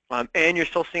 and you're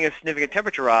still seeing a significant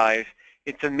temperature rise,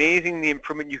 it's amazing the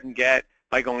improvement you can get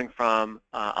by going from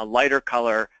a lighter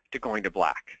color to going to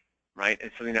black, right?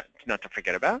 It's something not to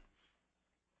forget about.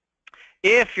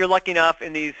 If you're lucky enough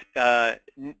in these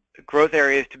growth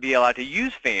areas to be allowed to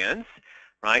use fans,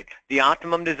 right, the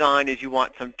optimum design is you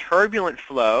want some turbulent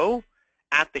flow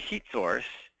at the heat source,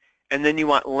 and then you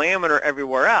want laminar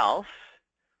everywhere else,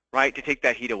 right, to take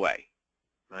that heat away,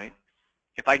 right?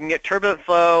 If I can get turbulent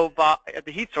flow at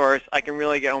the heat source, I can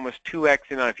really get almost 2x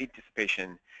the amount of heat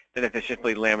dissipation than if it's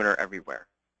simply laminar everywhere,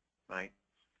 right?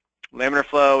 Laminar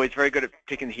flow is very good at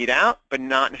taking the heat out, but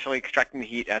not necessarily extracting the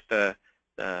heat at the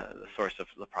source of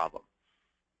the problem.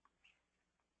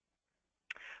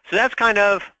 So that's kind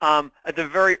of at the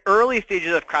very early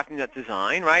stages of crafting that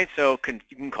design, right? So you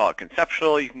can call it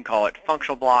conceptual, you can call it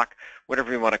functional block,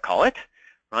 whatever you want to call it,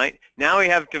 right? Now we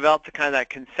have developed kind of that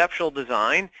conceptual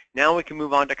design. Now we can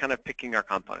move on to kind of picking our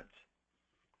components,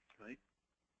 right?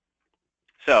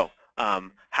 So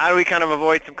how do we kind of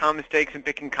avoid some common mistakes in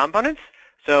picking components?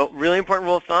 So really important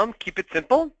rule of thumb, keep it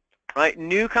simple, right?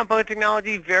 New component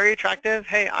technology, very attractive.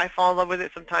 Hey, I fall in love with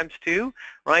it sometimes too,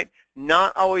 right?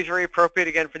 Not always very appropriate,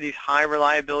 again, for these high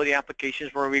reliability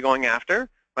applications where we're going after,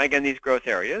 right? Again, these growth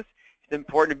areas. It's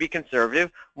important to be conservative.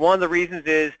 One of the reasons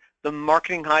is the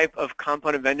marketing hype of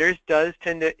component vendors does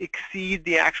tend to exceed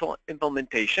the actual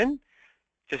implementation.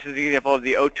 Just as the example of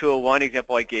the O201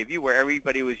 example I gave you, where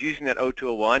everybody was using that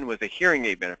O201 was a hearing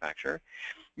aid manufacturer.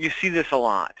 You see this a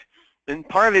lot. And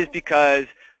part of it is because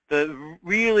the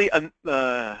really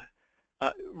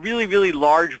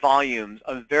large volumes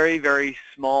of very, very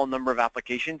small number of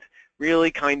applications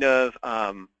really kind of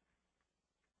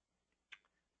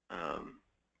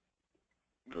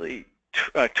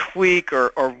tweak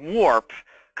or warp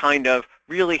kind of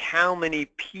really how many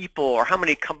people or how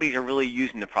many companies are really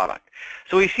using the product.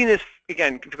 So we've seen this,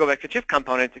 again, to go back to chip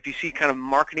components, if you see kind of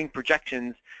marketing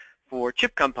projections for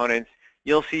chip components,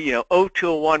 you'll see,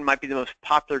 O201 might be the most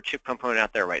popular chip component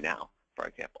out there right now, for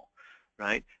example,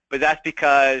 right? But that's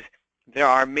because there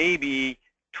are maybe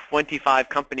 25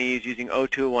 companies using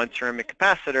O201 ceramic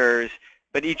capacitors,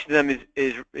 but each of them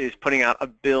is putting out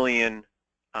 1 billion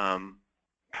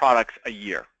products a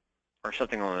year or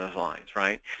something along those lines,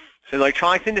 right? So the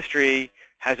electronics industry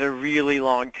has a really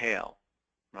long tail,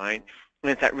 right?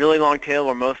 And it's that really long tail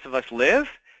where most of us live,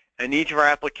 and each of our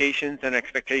applications and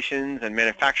expectations and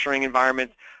manufacturing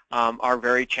environments are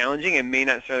very challenging and may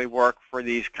not necessarily work for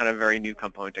these kind of very new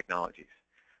component technologies,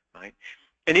 right?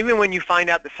 And even when you find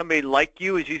out that somebody like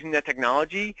you is using that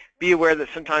technology, be aware that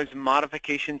sometimes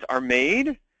modifications are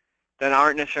made that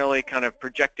aren't necessarily kind of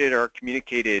projected or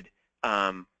communicated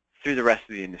through the rest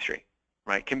of the industry,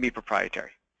 right? Can be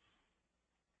proprietary.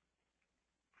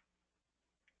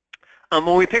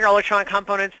 When we pick our electronic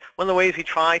components, one of the ways we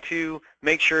try to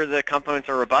make sure the components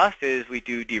are robust is we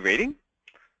do derating,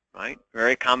 right?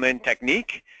 Very common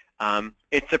technique.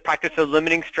 It's the practice of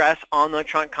limiting stress on the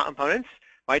electronic components,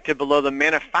 right, to below the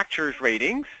manufacturer's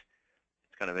ratings.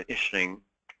 It's kind of an interesting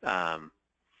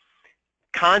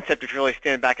concept if you really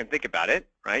stand back and think about it,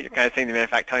 right? You're kind of saying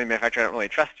telling the manufacturer I don't really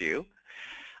trust you.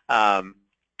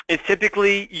 It's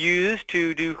typically used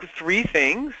to do 3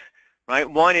 things. Right?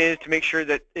 One is to make sure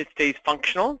that it stays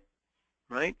functional,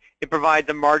 right? It provides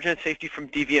a margin of safety from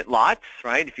deviant lots,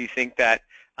 right? If you think that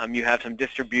you have some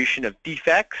distribution of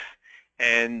defects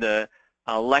and the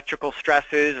electrical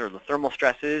stresses or the thermal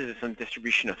stresses is some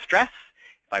distribution of stress.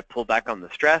 If I pull back on the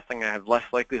stress, I'm going to have less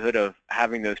likelihood of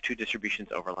having those 2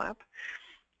 distributions overlap.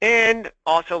 And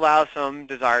also allows some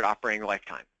desired operating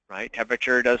lifetime, right?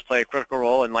 Temperature does play a critical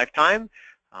role in lifetime.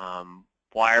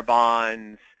 Wire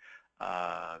bonds,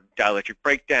 dielectric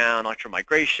breakdown,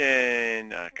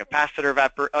 electromigration, capacitor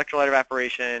electrolyte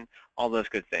evaporation, all those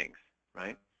good things,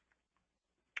 right?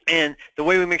 And the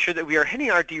way we make sure that we are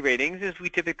hitting our D ratings is we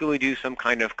typically do some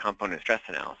kind of component stress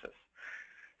analysis.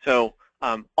 So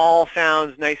all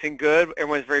sounds nice and good.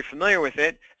 Everyone's very familiar with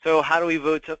it. So how do we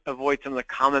avoid some of the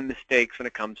common mistakes when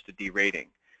it comes to D rating?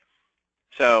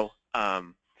 So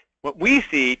what we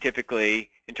see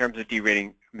typically in terms of D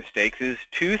rating mistakes is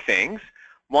 2 things.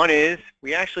 One is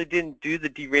we actually didn't do the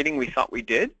derating we thought we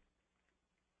did,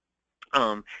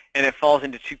 and it falls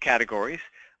into 2 categories.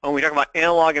 When we talk about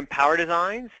analog and power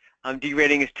designs,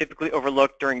 derating is typically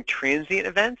overlooked during transient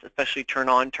events, especially turn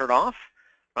on, turn off,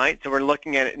 right? So we're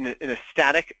looking at it in a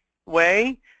static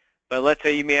way, but let's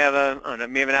say you may have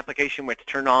an application where it's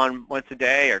turn on once a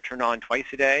day or turn on twice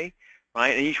a day,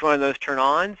 right? And each one of those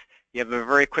turn-ons You have a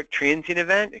very quick transient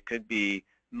event. It could be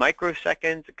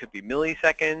microseconds, it could be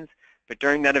milliseconds, but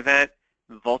during that event,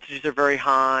 the voltages are very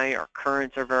high, or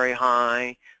currents are very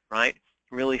high, right?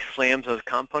 It really slams those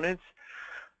components.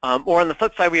 Or on the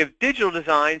flip side, we have digital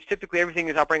designs. Typically, everything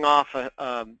is operating off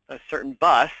a certain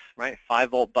bus, right?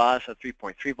 5-volt bus, a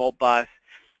 3.3-volt bus.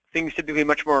 Things typically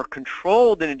much more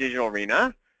controlled in a digital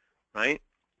arena, right?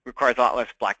 Requires a lot less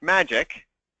black magic.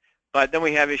 But then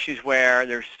we have issues where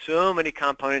there's so many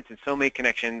components and so many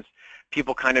connections,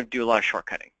 people kind of do a lot of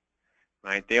shortcutting,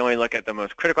 right? They only look at the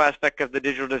most critical aspect of the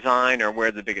digital design or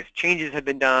where the biggest changes have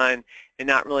been done, and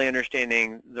not really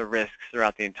understanding the risks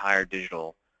throughout the entire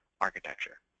digital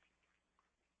architecture.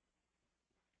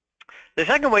 The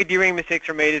second way derating mistakes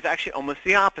are made is actually almost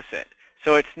the opposite.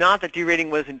 So it's not that derating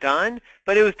wasn't done,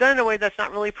 but it was done in a way that's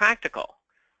not really practical,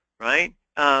 right?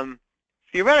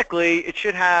 Theoretically, it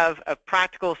should have a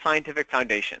practical scientific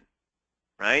foundation,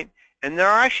 right? And there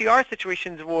actually are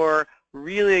situations where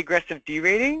really aggressive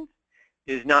derating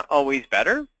is not always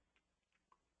better,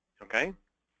 okay?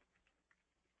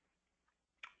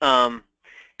 And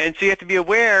so you have to be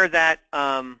aware that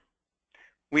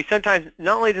we sometimes,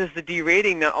 not only does the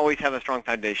derating not always have a strong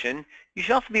foundation, you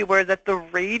should also be aware that the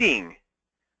rating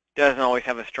doesn't always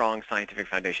have a strong scientific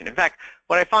foundation. In fact,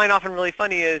 what I find often really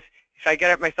funny is if I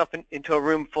get myself into a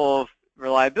room full of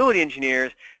reliability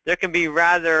engineers, there can be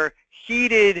rather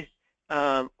heated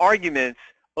arguments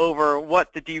over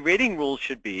what the derating rules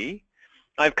should be.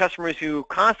 I have customers who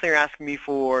constantly are asking me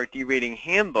for derating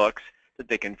handbooks that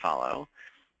they can follow.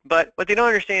 But what they don't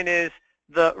understand is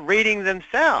the rating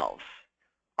themselves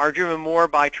are driven more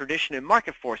by tradition and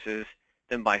market forces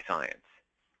than by science.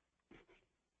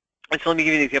 And so let me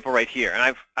give you an example right here. And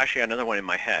I've actually got another one in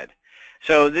my head.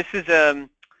 So this is a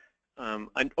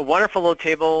wonderful little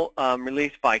table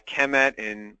released by Chemet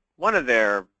in one of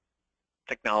their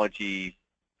technology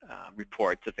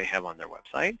reports that they have on their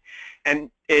website. And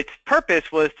its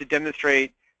purpose was to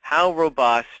demonstrate how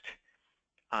robust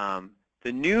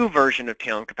the new version of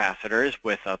talent capacitors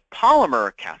with a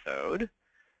polymer cathode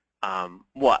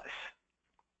was.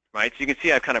 Right? So you can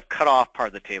see I've kind of cut off part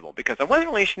of the table because I wasn't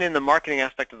really interested in the marketing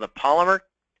aspect of the polymer,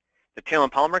 the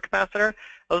talent polymer capacitor.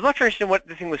 I was much interested in what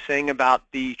this thing was saying about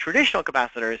the traditional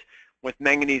capacitors with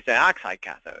manganese dioxide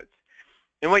cathodes.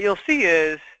 And what you'll see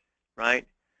is, right,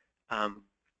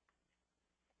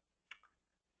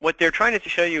 what they're trying to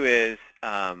show you is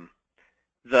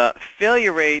the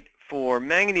failure rate for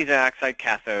manganese dioxide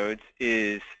cathodes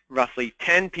is roughly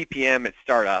 10 ppm at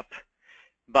startup,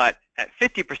 but at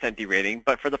 50% derating.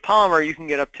 But for the polymer, you can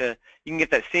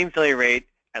get that same failure rate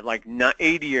at like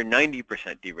 80 or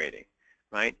 90% derating,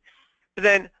 right? But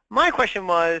then my question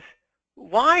was,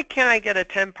 why can't I get a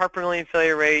 10 part per million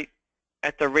failure rate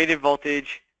at the rated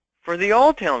voltage for the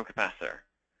old talent capacitor?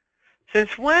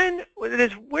 Since when,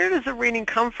 where does the rating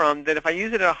come from that if I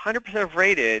use it at 100%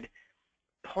 rated,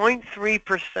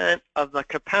 0.3% of the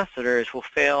capacitors will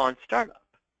fail on startup?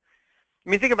 I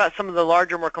mean, think about some of the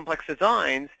larger, more complex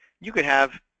designs. You could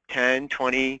have 10,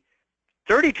 20,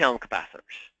 30 talent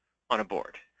capacitors on a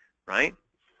board, right?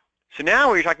 So now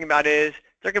what you're talking about is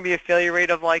there can be a failure rate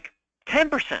of like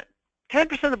 10%.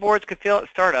 10% of the boards could fail at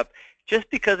startup just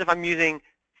because if I'm using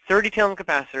 30 talent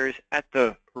capacitors at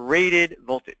the rated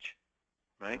voltage,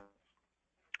 right?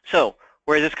 So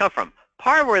where does this come from?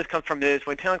 Part of where this comes from is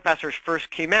when talent capacitors first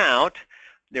came out,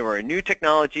 they were a new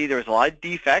technology. There was a lot of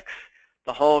defects.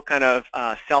 The whole kind of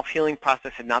self-healing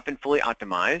process had not been fully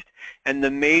optimized, and the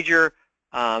major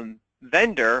the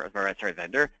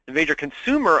major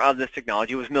consumer of this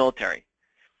technology was military.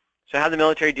 So how did the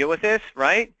military deal with this,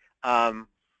 right? The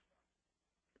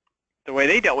way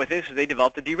they dealt with this is they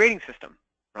developed a derating system,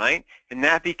 right? And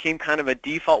that became kind of a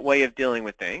default way of dealing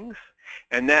with things.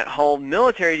 And that whole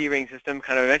military derating system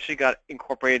kind of eventually got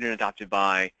incorporated and adopted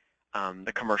by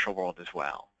the commercial world as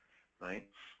well, right?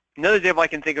 Another example I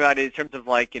can think about in terms of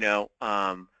like,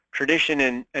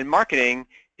 tradition and marketing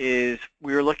is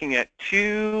we were looking at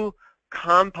two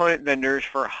component vendors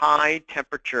for high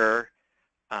temperature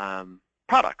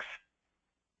products.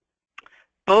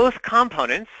 Both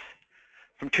components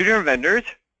from two different vendors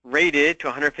rated to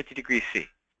 150 degrees C,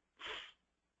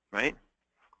 right?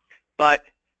 But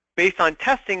based on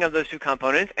testing of those two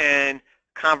components and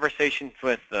conversations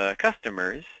with the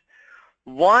customers,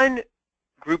 one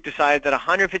group decided that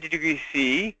 150 degrees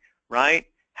C, right,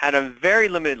 had a very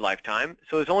limited lifetime,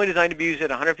 so it was only designed to be used at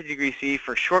 150 degrees C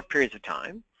for short periods of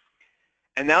time.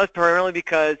 And that was primarily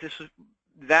because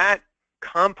that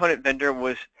component vendor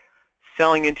was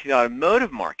selling into the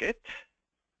automotive market,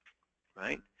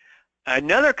 right?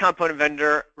 Another component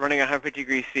vendor running 150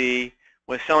 degrees C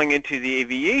was selling into the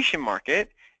aviation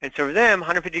market, And so for them,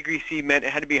 150 degrees C meant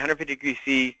it had to be 150 degrees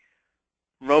C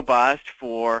robust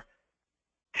for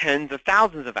tens of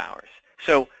thousands of hours.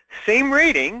 So same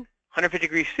rating, 150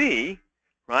 degrees C,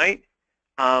 right?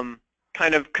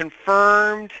 Kind of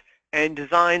confirmed and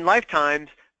designed lifetimes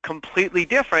completely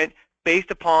different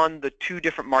based upon the two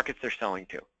different markets they're selling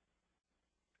to.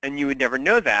 And you would never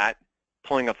know that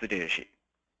pulling up the data sheet.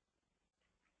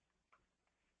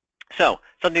 So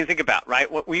something to think about, right?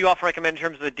 What we often recommend in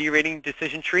terms of the derating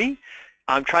decision tree,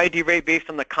 try to derate based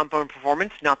on the component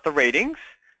performance, not the ratings,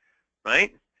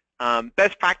 right?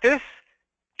 Best practice,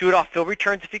 do it off field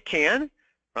returns if you can,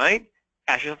 right?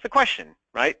 Ask yourself the question,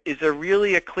 right? Is there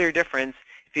really a clear difference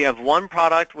if you have one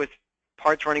product with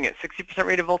parts running at 60%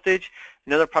 rated voltage,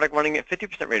 another product running at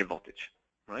 50% rated voltage,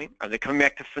 right? Are they coming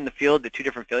back from the field at two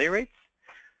different failure rates,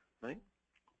 right?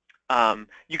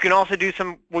 You can also do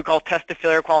some what we call test to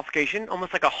failure qualification,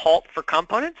 almost like a halt for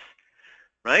components,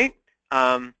 right?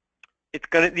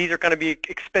 These are going to be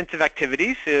expensive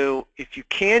activities, so if you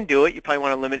can do it, you probably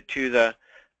want to limit it to the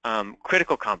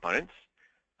critical components.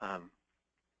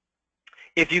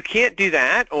 If you can't do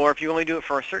that, or if you only do it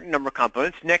for a certain number of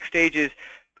components, next stage is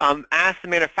ask the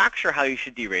manufacturer how you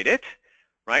should derate it,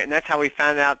 right? And that's how we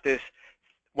found out this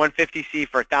 150C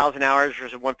for 1,000 hours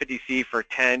versus 150C for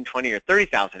 10, 20, or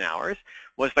 30,000 hours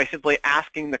was by simply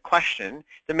asking the question.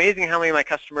 It's amazing how many of my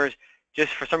customers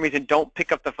just for some reason don't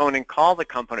pick up the phone and call the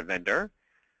component vendor.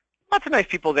 Lots of nice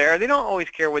people there. They don't always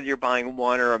care whether you're buying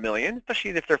one or a million,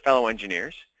 especially if they're fellow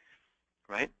engineers,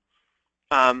 right?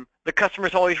 The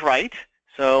customer's always right.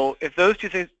 So if those two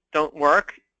things don't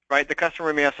work, right, the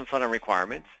customer may have some fun on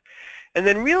requirements. And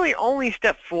then really only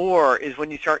step 4 is when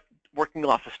you start working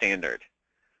off a standard,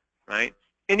 right?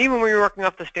 And even when you're working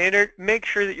off the standard, make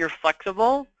sure that you're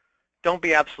flexible. Don't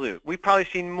be absolute. We've probably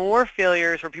seen more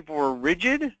failures where people were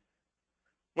rigid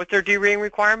with their derating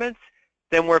requirements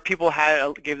than where people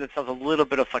gave themselves a little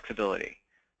bit of flexibility,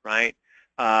 right?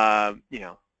 You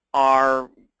know, our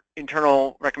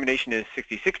internal recommendation is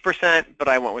 66%, but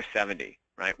I went with 70,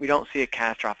 right? We don't see a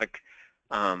catastrophic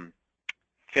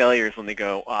failures when they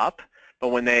go up, but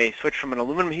when they switch from an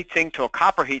aluminum heatsink to a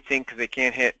copper heatsink because they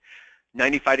can't hit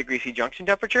 95 degrees C junction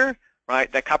temperature,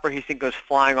 right? That copper heatsink goes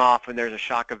flying off when there's a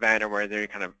shock event or where there's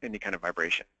any kind of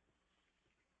vibration.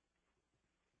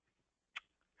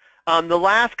 The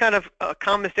last kind of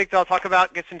common mistake that I'll talk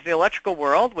about gets into the electrical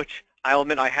world, which I'll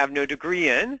admit I have no degree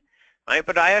in, right?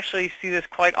 But I actually see this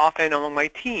quite often among my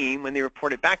team when they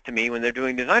report it back to me when they're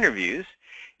doing design reviews,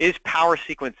 is power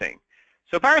sequencing.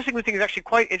 So power sequencing is actually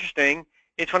quite interesting.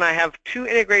 It's when I have two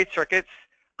integrated circuits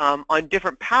on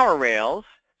different power rails,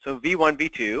 so V1,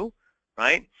 V2,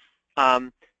 right?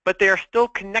 But they are still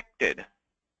connected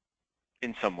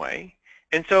in some way.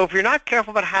 And so if you're not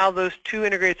careful about how those two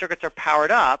integrated circuits are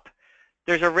powered up,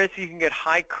 there's a risk you can get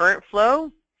high current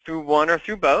flow through one or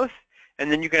through both,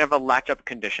 and then you can have a latch-up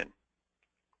condition.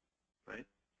 Right?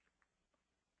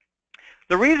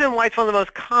 The reason why it's one of the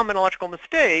most common electrical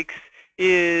mistakes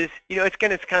is, you know, it's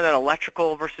kind of that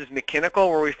electrical versus mechanical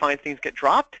where we find things get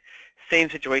dropped. Same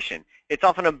situation. It's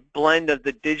often a blend of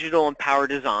the digital and power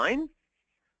design,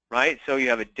 right? So you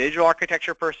have a digital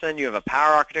architecture person, you have a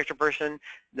power architecture person.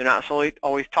 They're not solely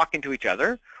always talking to each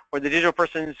other, or the digital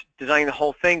person's designing the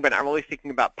whole thing but not really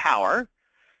thinking about power,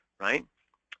 right?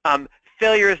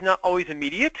 Failure is not always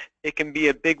immediate. It can be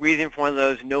a big reason for one of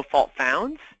those no fault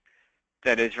founds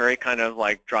that is very kind of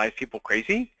like drives people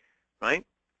crazy, right?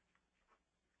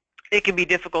 It can be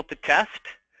difficult to test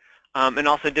and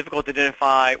also difficult to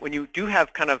identify when you do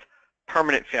have kind of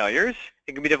permanent failures.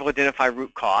 It can be difficult to identify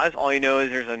root cause. All you know is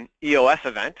there's an EOS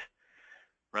event,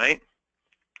 right?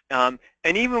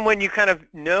 And even when you kind of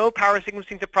know power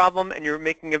sequencing is a problem and you're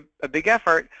making a big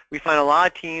effort, we find a lot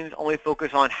of teams only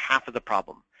focus on half of the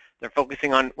problem. They're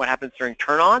focusing on what happens during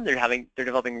turn on. They're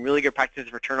developing really good practices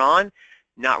for turn on,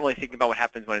 not really thinking about what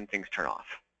happens when things turn off.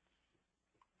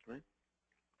 Right?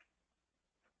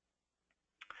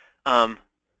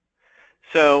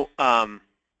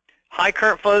 High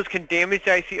current flows can damage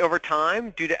the IC over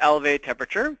time due to elevated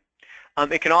temperature.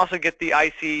 It can also get the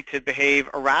IC to behave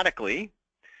erratically.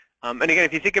 And again,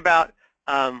 if you think about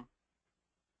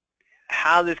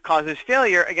how this causes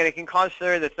failure, again, it can cause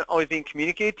failure that's not always being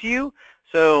communicated to you.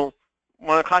 So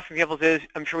one of the classic examples is,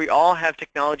 I'm sure we all have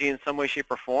technology in some way, shape,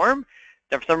 or form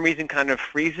that for some reason kind of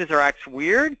freezes or acts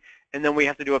weird, and then we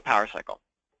have to do a power cycle,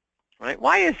 right?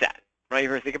 Why is that? Right, you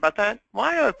ever think about that?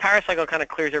 Why a power cycle kind of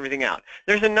clears everything out?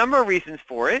 There's a number of reasons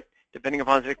for it, depending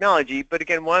upon the technology, but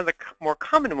again, one of the more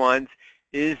common ones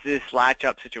is this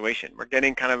latch-up situation. We're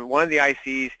getting kind of, one of the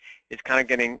ICs is kind of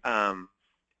getting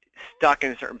stuck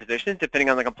in certain positions, depending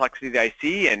on the complexity of the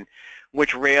IC, and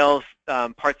which rails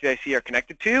parts of the IC are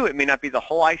connected to. It may not be the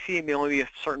whole IC. It may only be a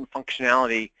certain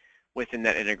functionality within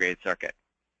that integrated circuit.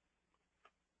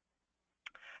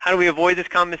 How do we avoid this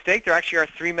common mistake? There actually are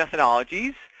 3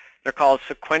 methodologies. They're called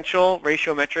sequential,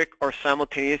 ratiometric, or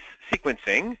simultaneous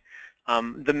sequencing.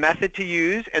 The method to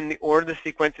use and the order of the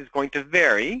sequence is going to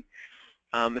vary.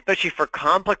 Especially for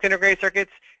complex integrated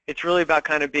circuits, it's really about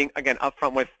kind of being, again,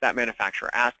 upfront with that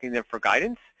manufacturer, asking them for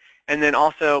guidance, and then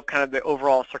also kind of the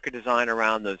overall circuit design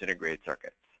around those integrated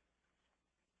circuits.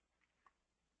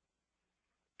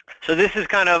 So this is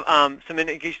kind of some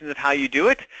indications of how you do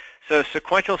it. So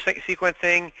sequential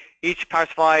sequencing, each power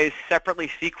supply is separately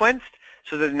sequenced,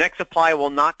 so the next supply will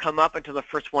not come up until the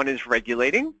first one is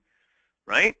regulating,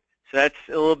 right? So that's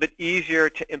a little bit easier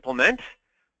to implement,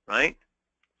 right?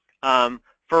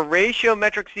 For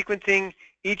ratiometric sequencing,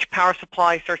 each power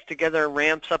supply starts together and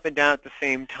ramps up and down at the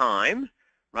same time,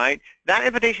 right? That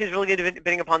implementation is really good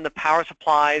depending upon the power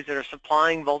supplies that are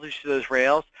supplying voltage to those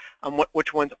rails.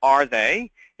 Which ones are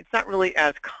they? It's not really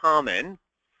as common.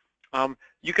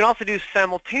 You can also do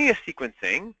simultaneous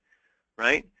sequencing,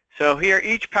 right? So here,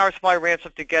 each power supply ramps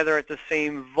up together at the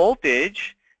same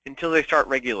voltage until they start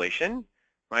regulation,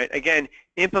 right? Again,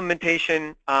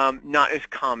 implementation not as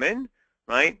common,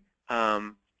 right,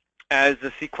 as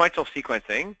the sequential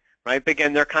sequencing, right? But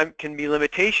again, there can be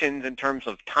limitations in terms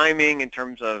of timing, in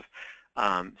terms of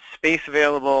space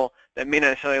available that may not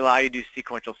necessarily allow you to do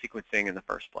sequential sequencing in the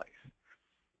first place.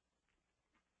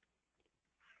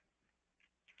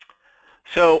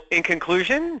 So in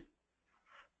conclusion,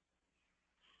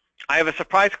 I have a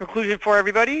surprise conclusion for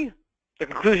everybody. The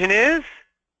conclusion is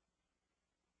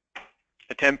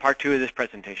attend part 2 of this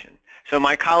presentation. So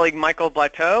my colleague Michael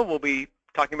Blateau will be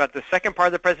talking about the second part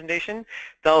of the presentation.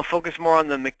 They'll focus more on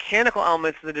the mechanical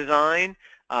elements of the design,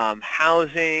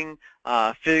 housing,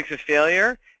 physics of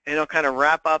failure, and he'll kind of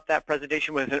wrap up that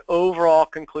presentation with an overall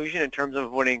conclusion in terms of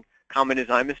avoiding common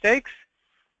design mistakes.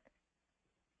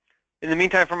 In the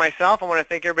meantime, for myself, I want to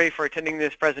thank everybody for attending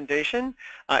this presentation.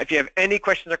 If you have any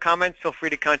questions or comments, feel free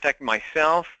to contact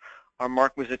myself or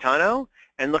Mark Musitano,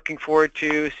 and looking forward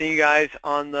to seeing you guys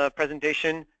on the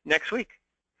presentation next week.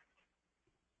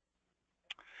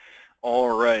 All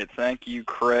right, thank you,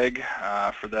 Craig,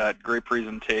 for that great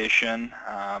presentation.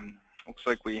 Looks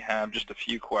like we have just a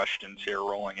few questions here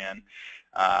rolling in.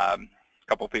 A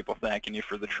couple people thanking you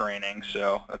for the training,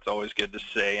 so that's always good to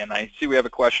see. And I see we have a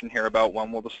question here about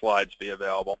when will the slides be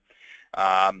available.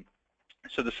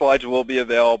 So the slides will be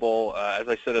available, as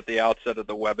I said at the outset of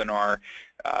the webinar.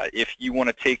 If you want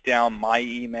to take down my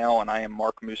email, and I am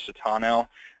Mark Musitano,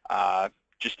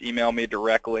 just email me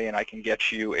directly and I can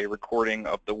get you a recording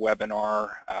of the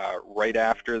webinar right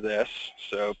after this.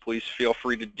 So please feel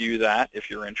free to do that if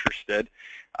you're interested.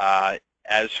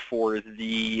 As for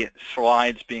the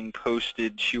slides being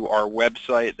posted to our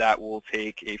website, that will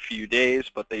take a few days,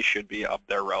 but they should be up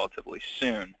there relatively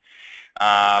soon.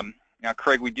 Now,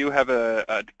 Craig, we do have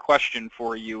a question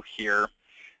for you here,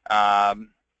 and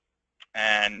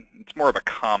it's more of a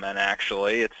comment,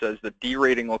 actually. It says that D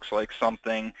rating looks like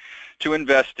something to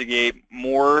investigate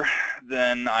more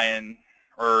than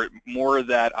more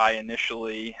that I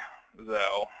initially,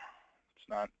 though it's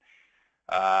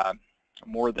not.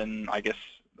 More than, I guess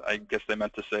they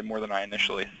meant to say more than I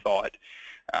initially thought.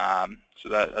 So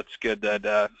that's good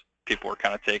that people are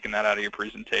kind of taking that out of your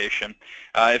presentation.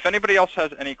 If anybody else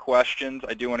has any questions,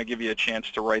 I do want to give you a chance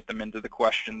to write them into the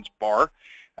questions bar.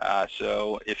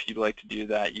 So if you'd like to do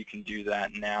that, you can do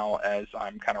that now as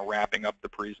I'm kind of wrapping up the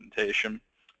presentation.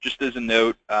 Just as a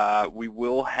note, we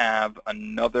will have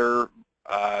another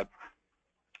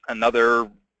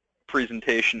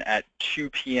presentation at 2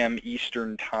 p.m.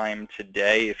 Eastern time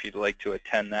today. If you'd like to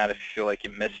attend that, if you feel like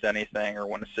you missed anything or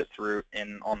want to sit through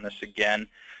in on this again,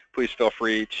 please feel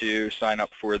free to sign up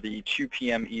for the 2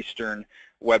 p.m. Eastern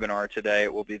webinar today.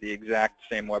 It will be the exact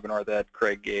same webinar that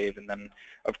Craig gave. And then,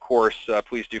 of course,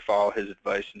 please do follow his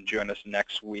advice and join us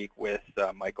next week with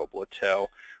Michael Blateau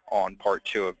on part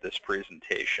 2 of this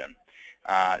presentation.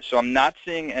 So I'm not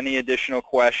seeing any additional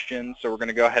questions, so we're going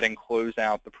to go ahead and close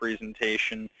out the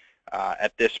presentation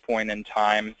at this point in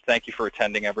time. Thank you for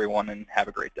attending, everyone, and have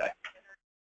a great day.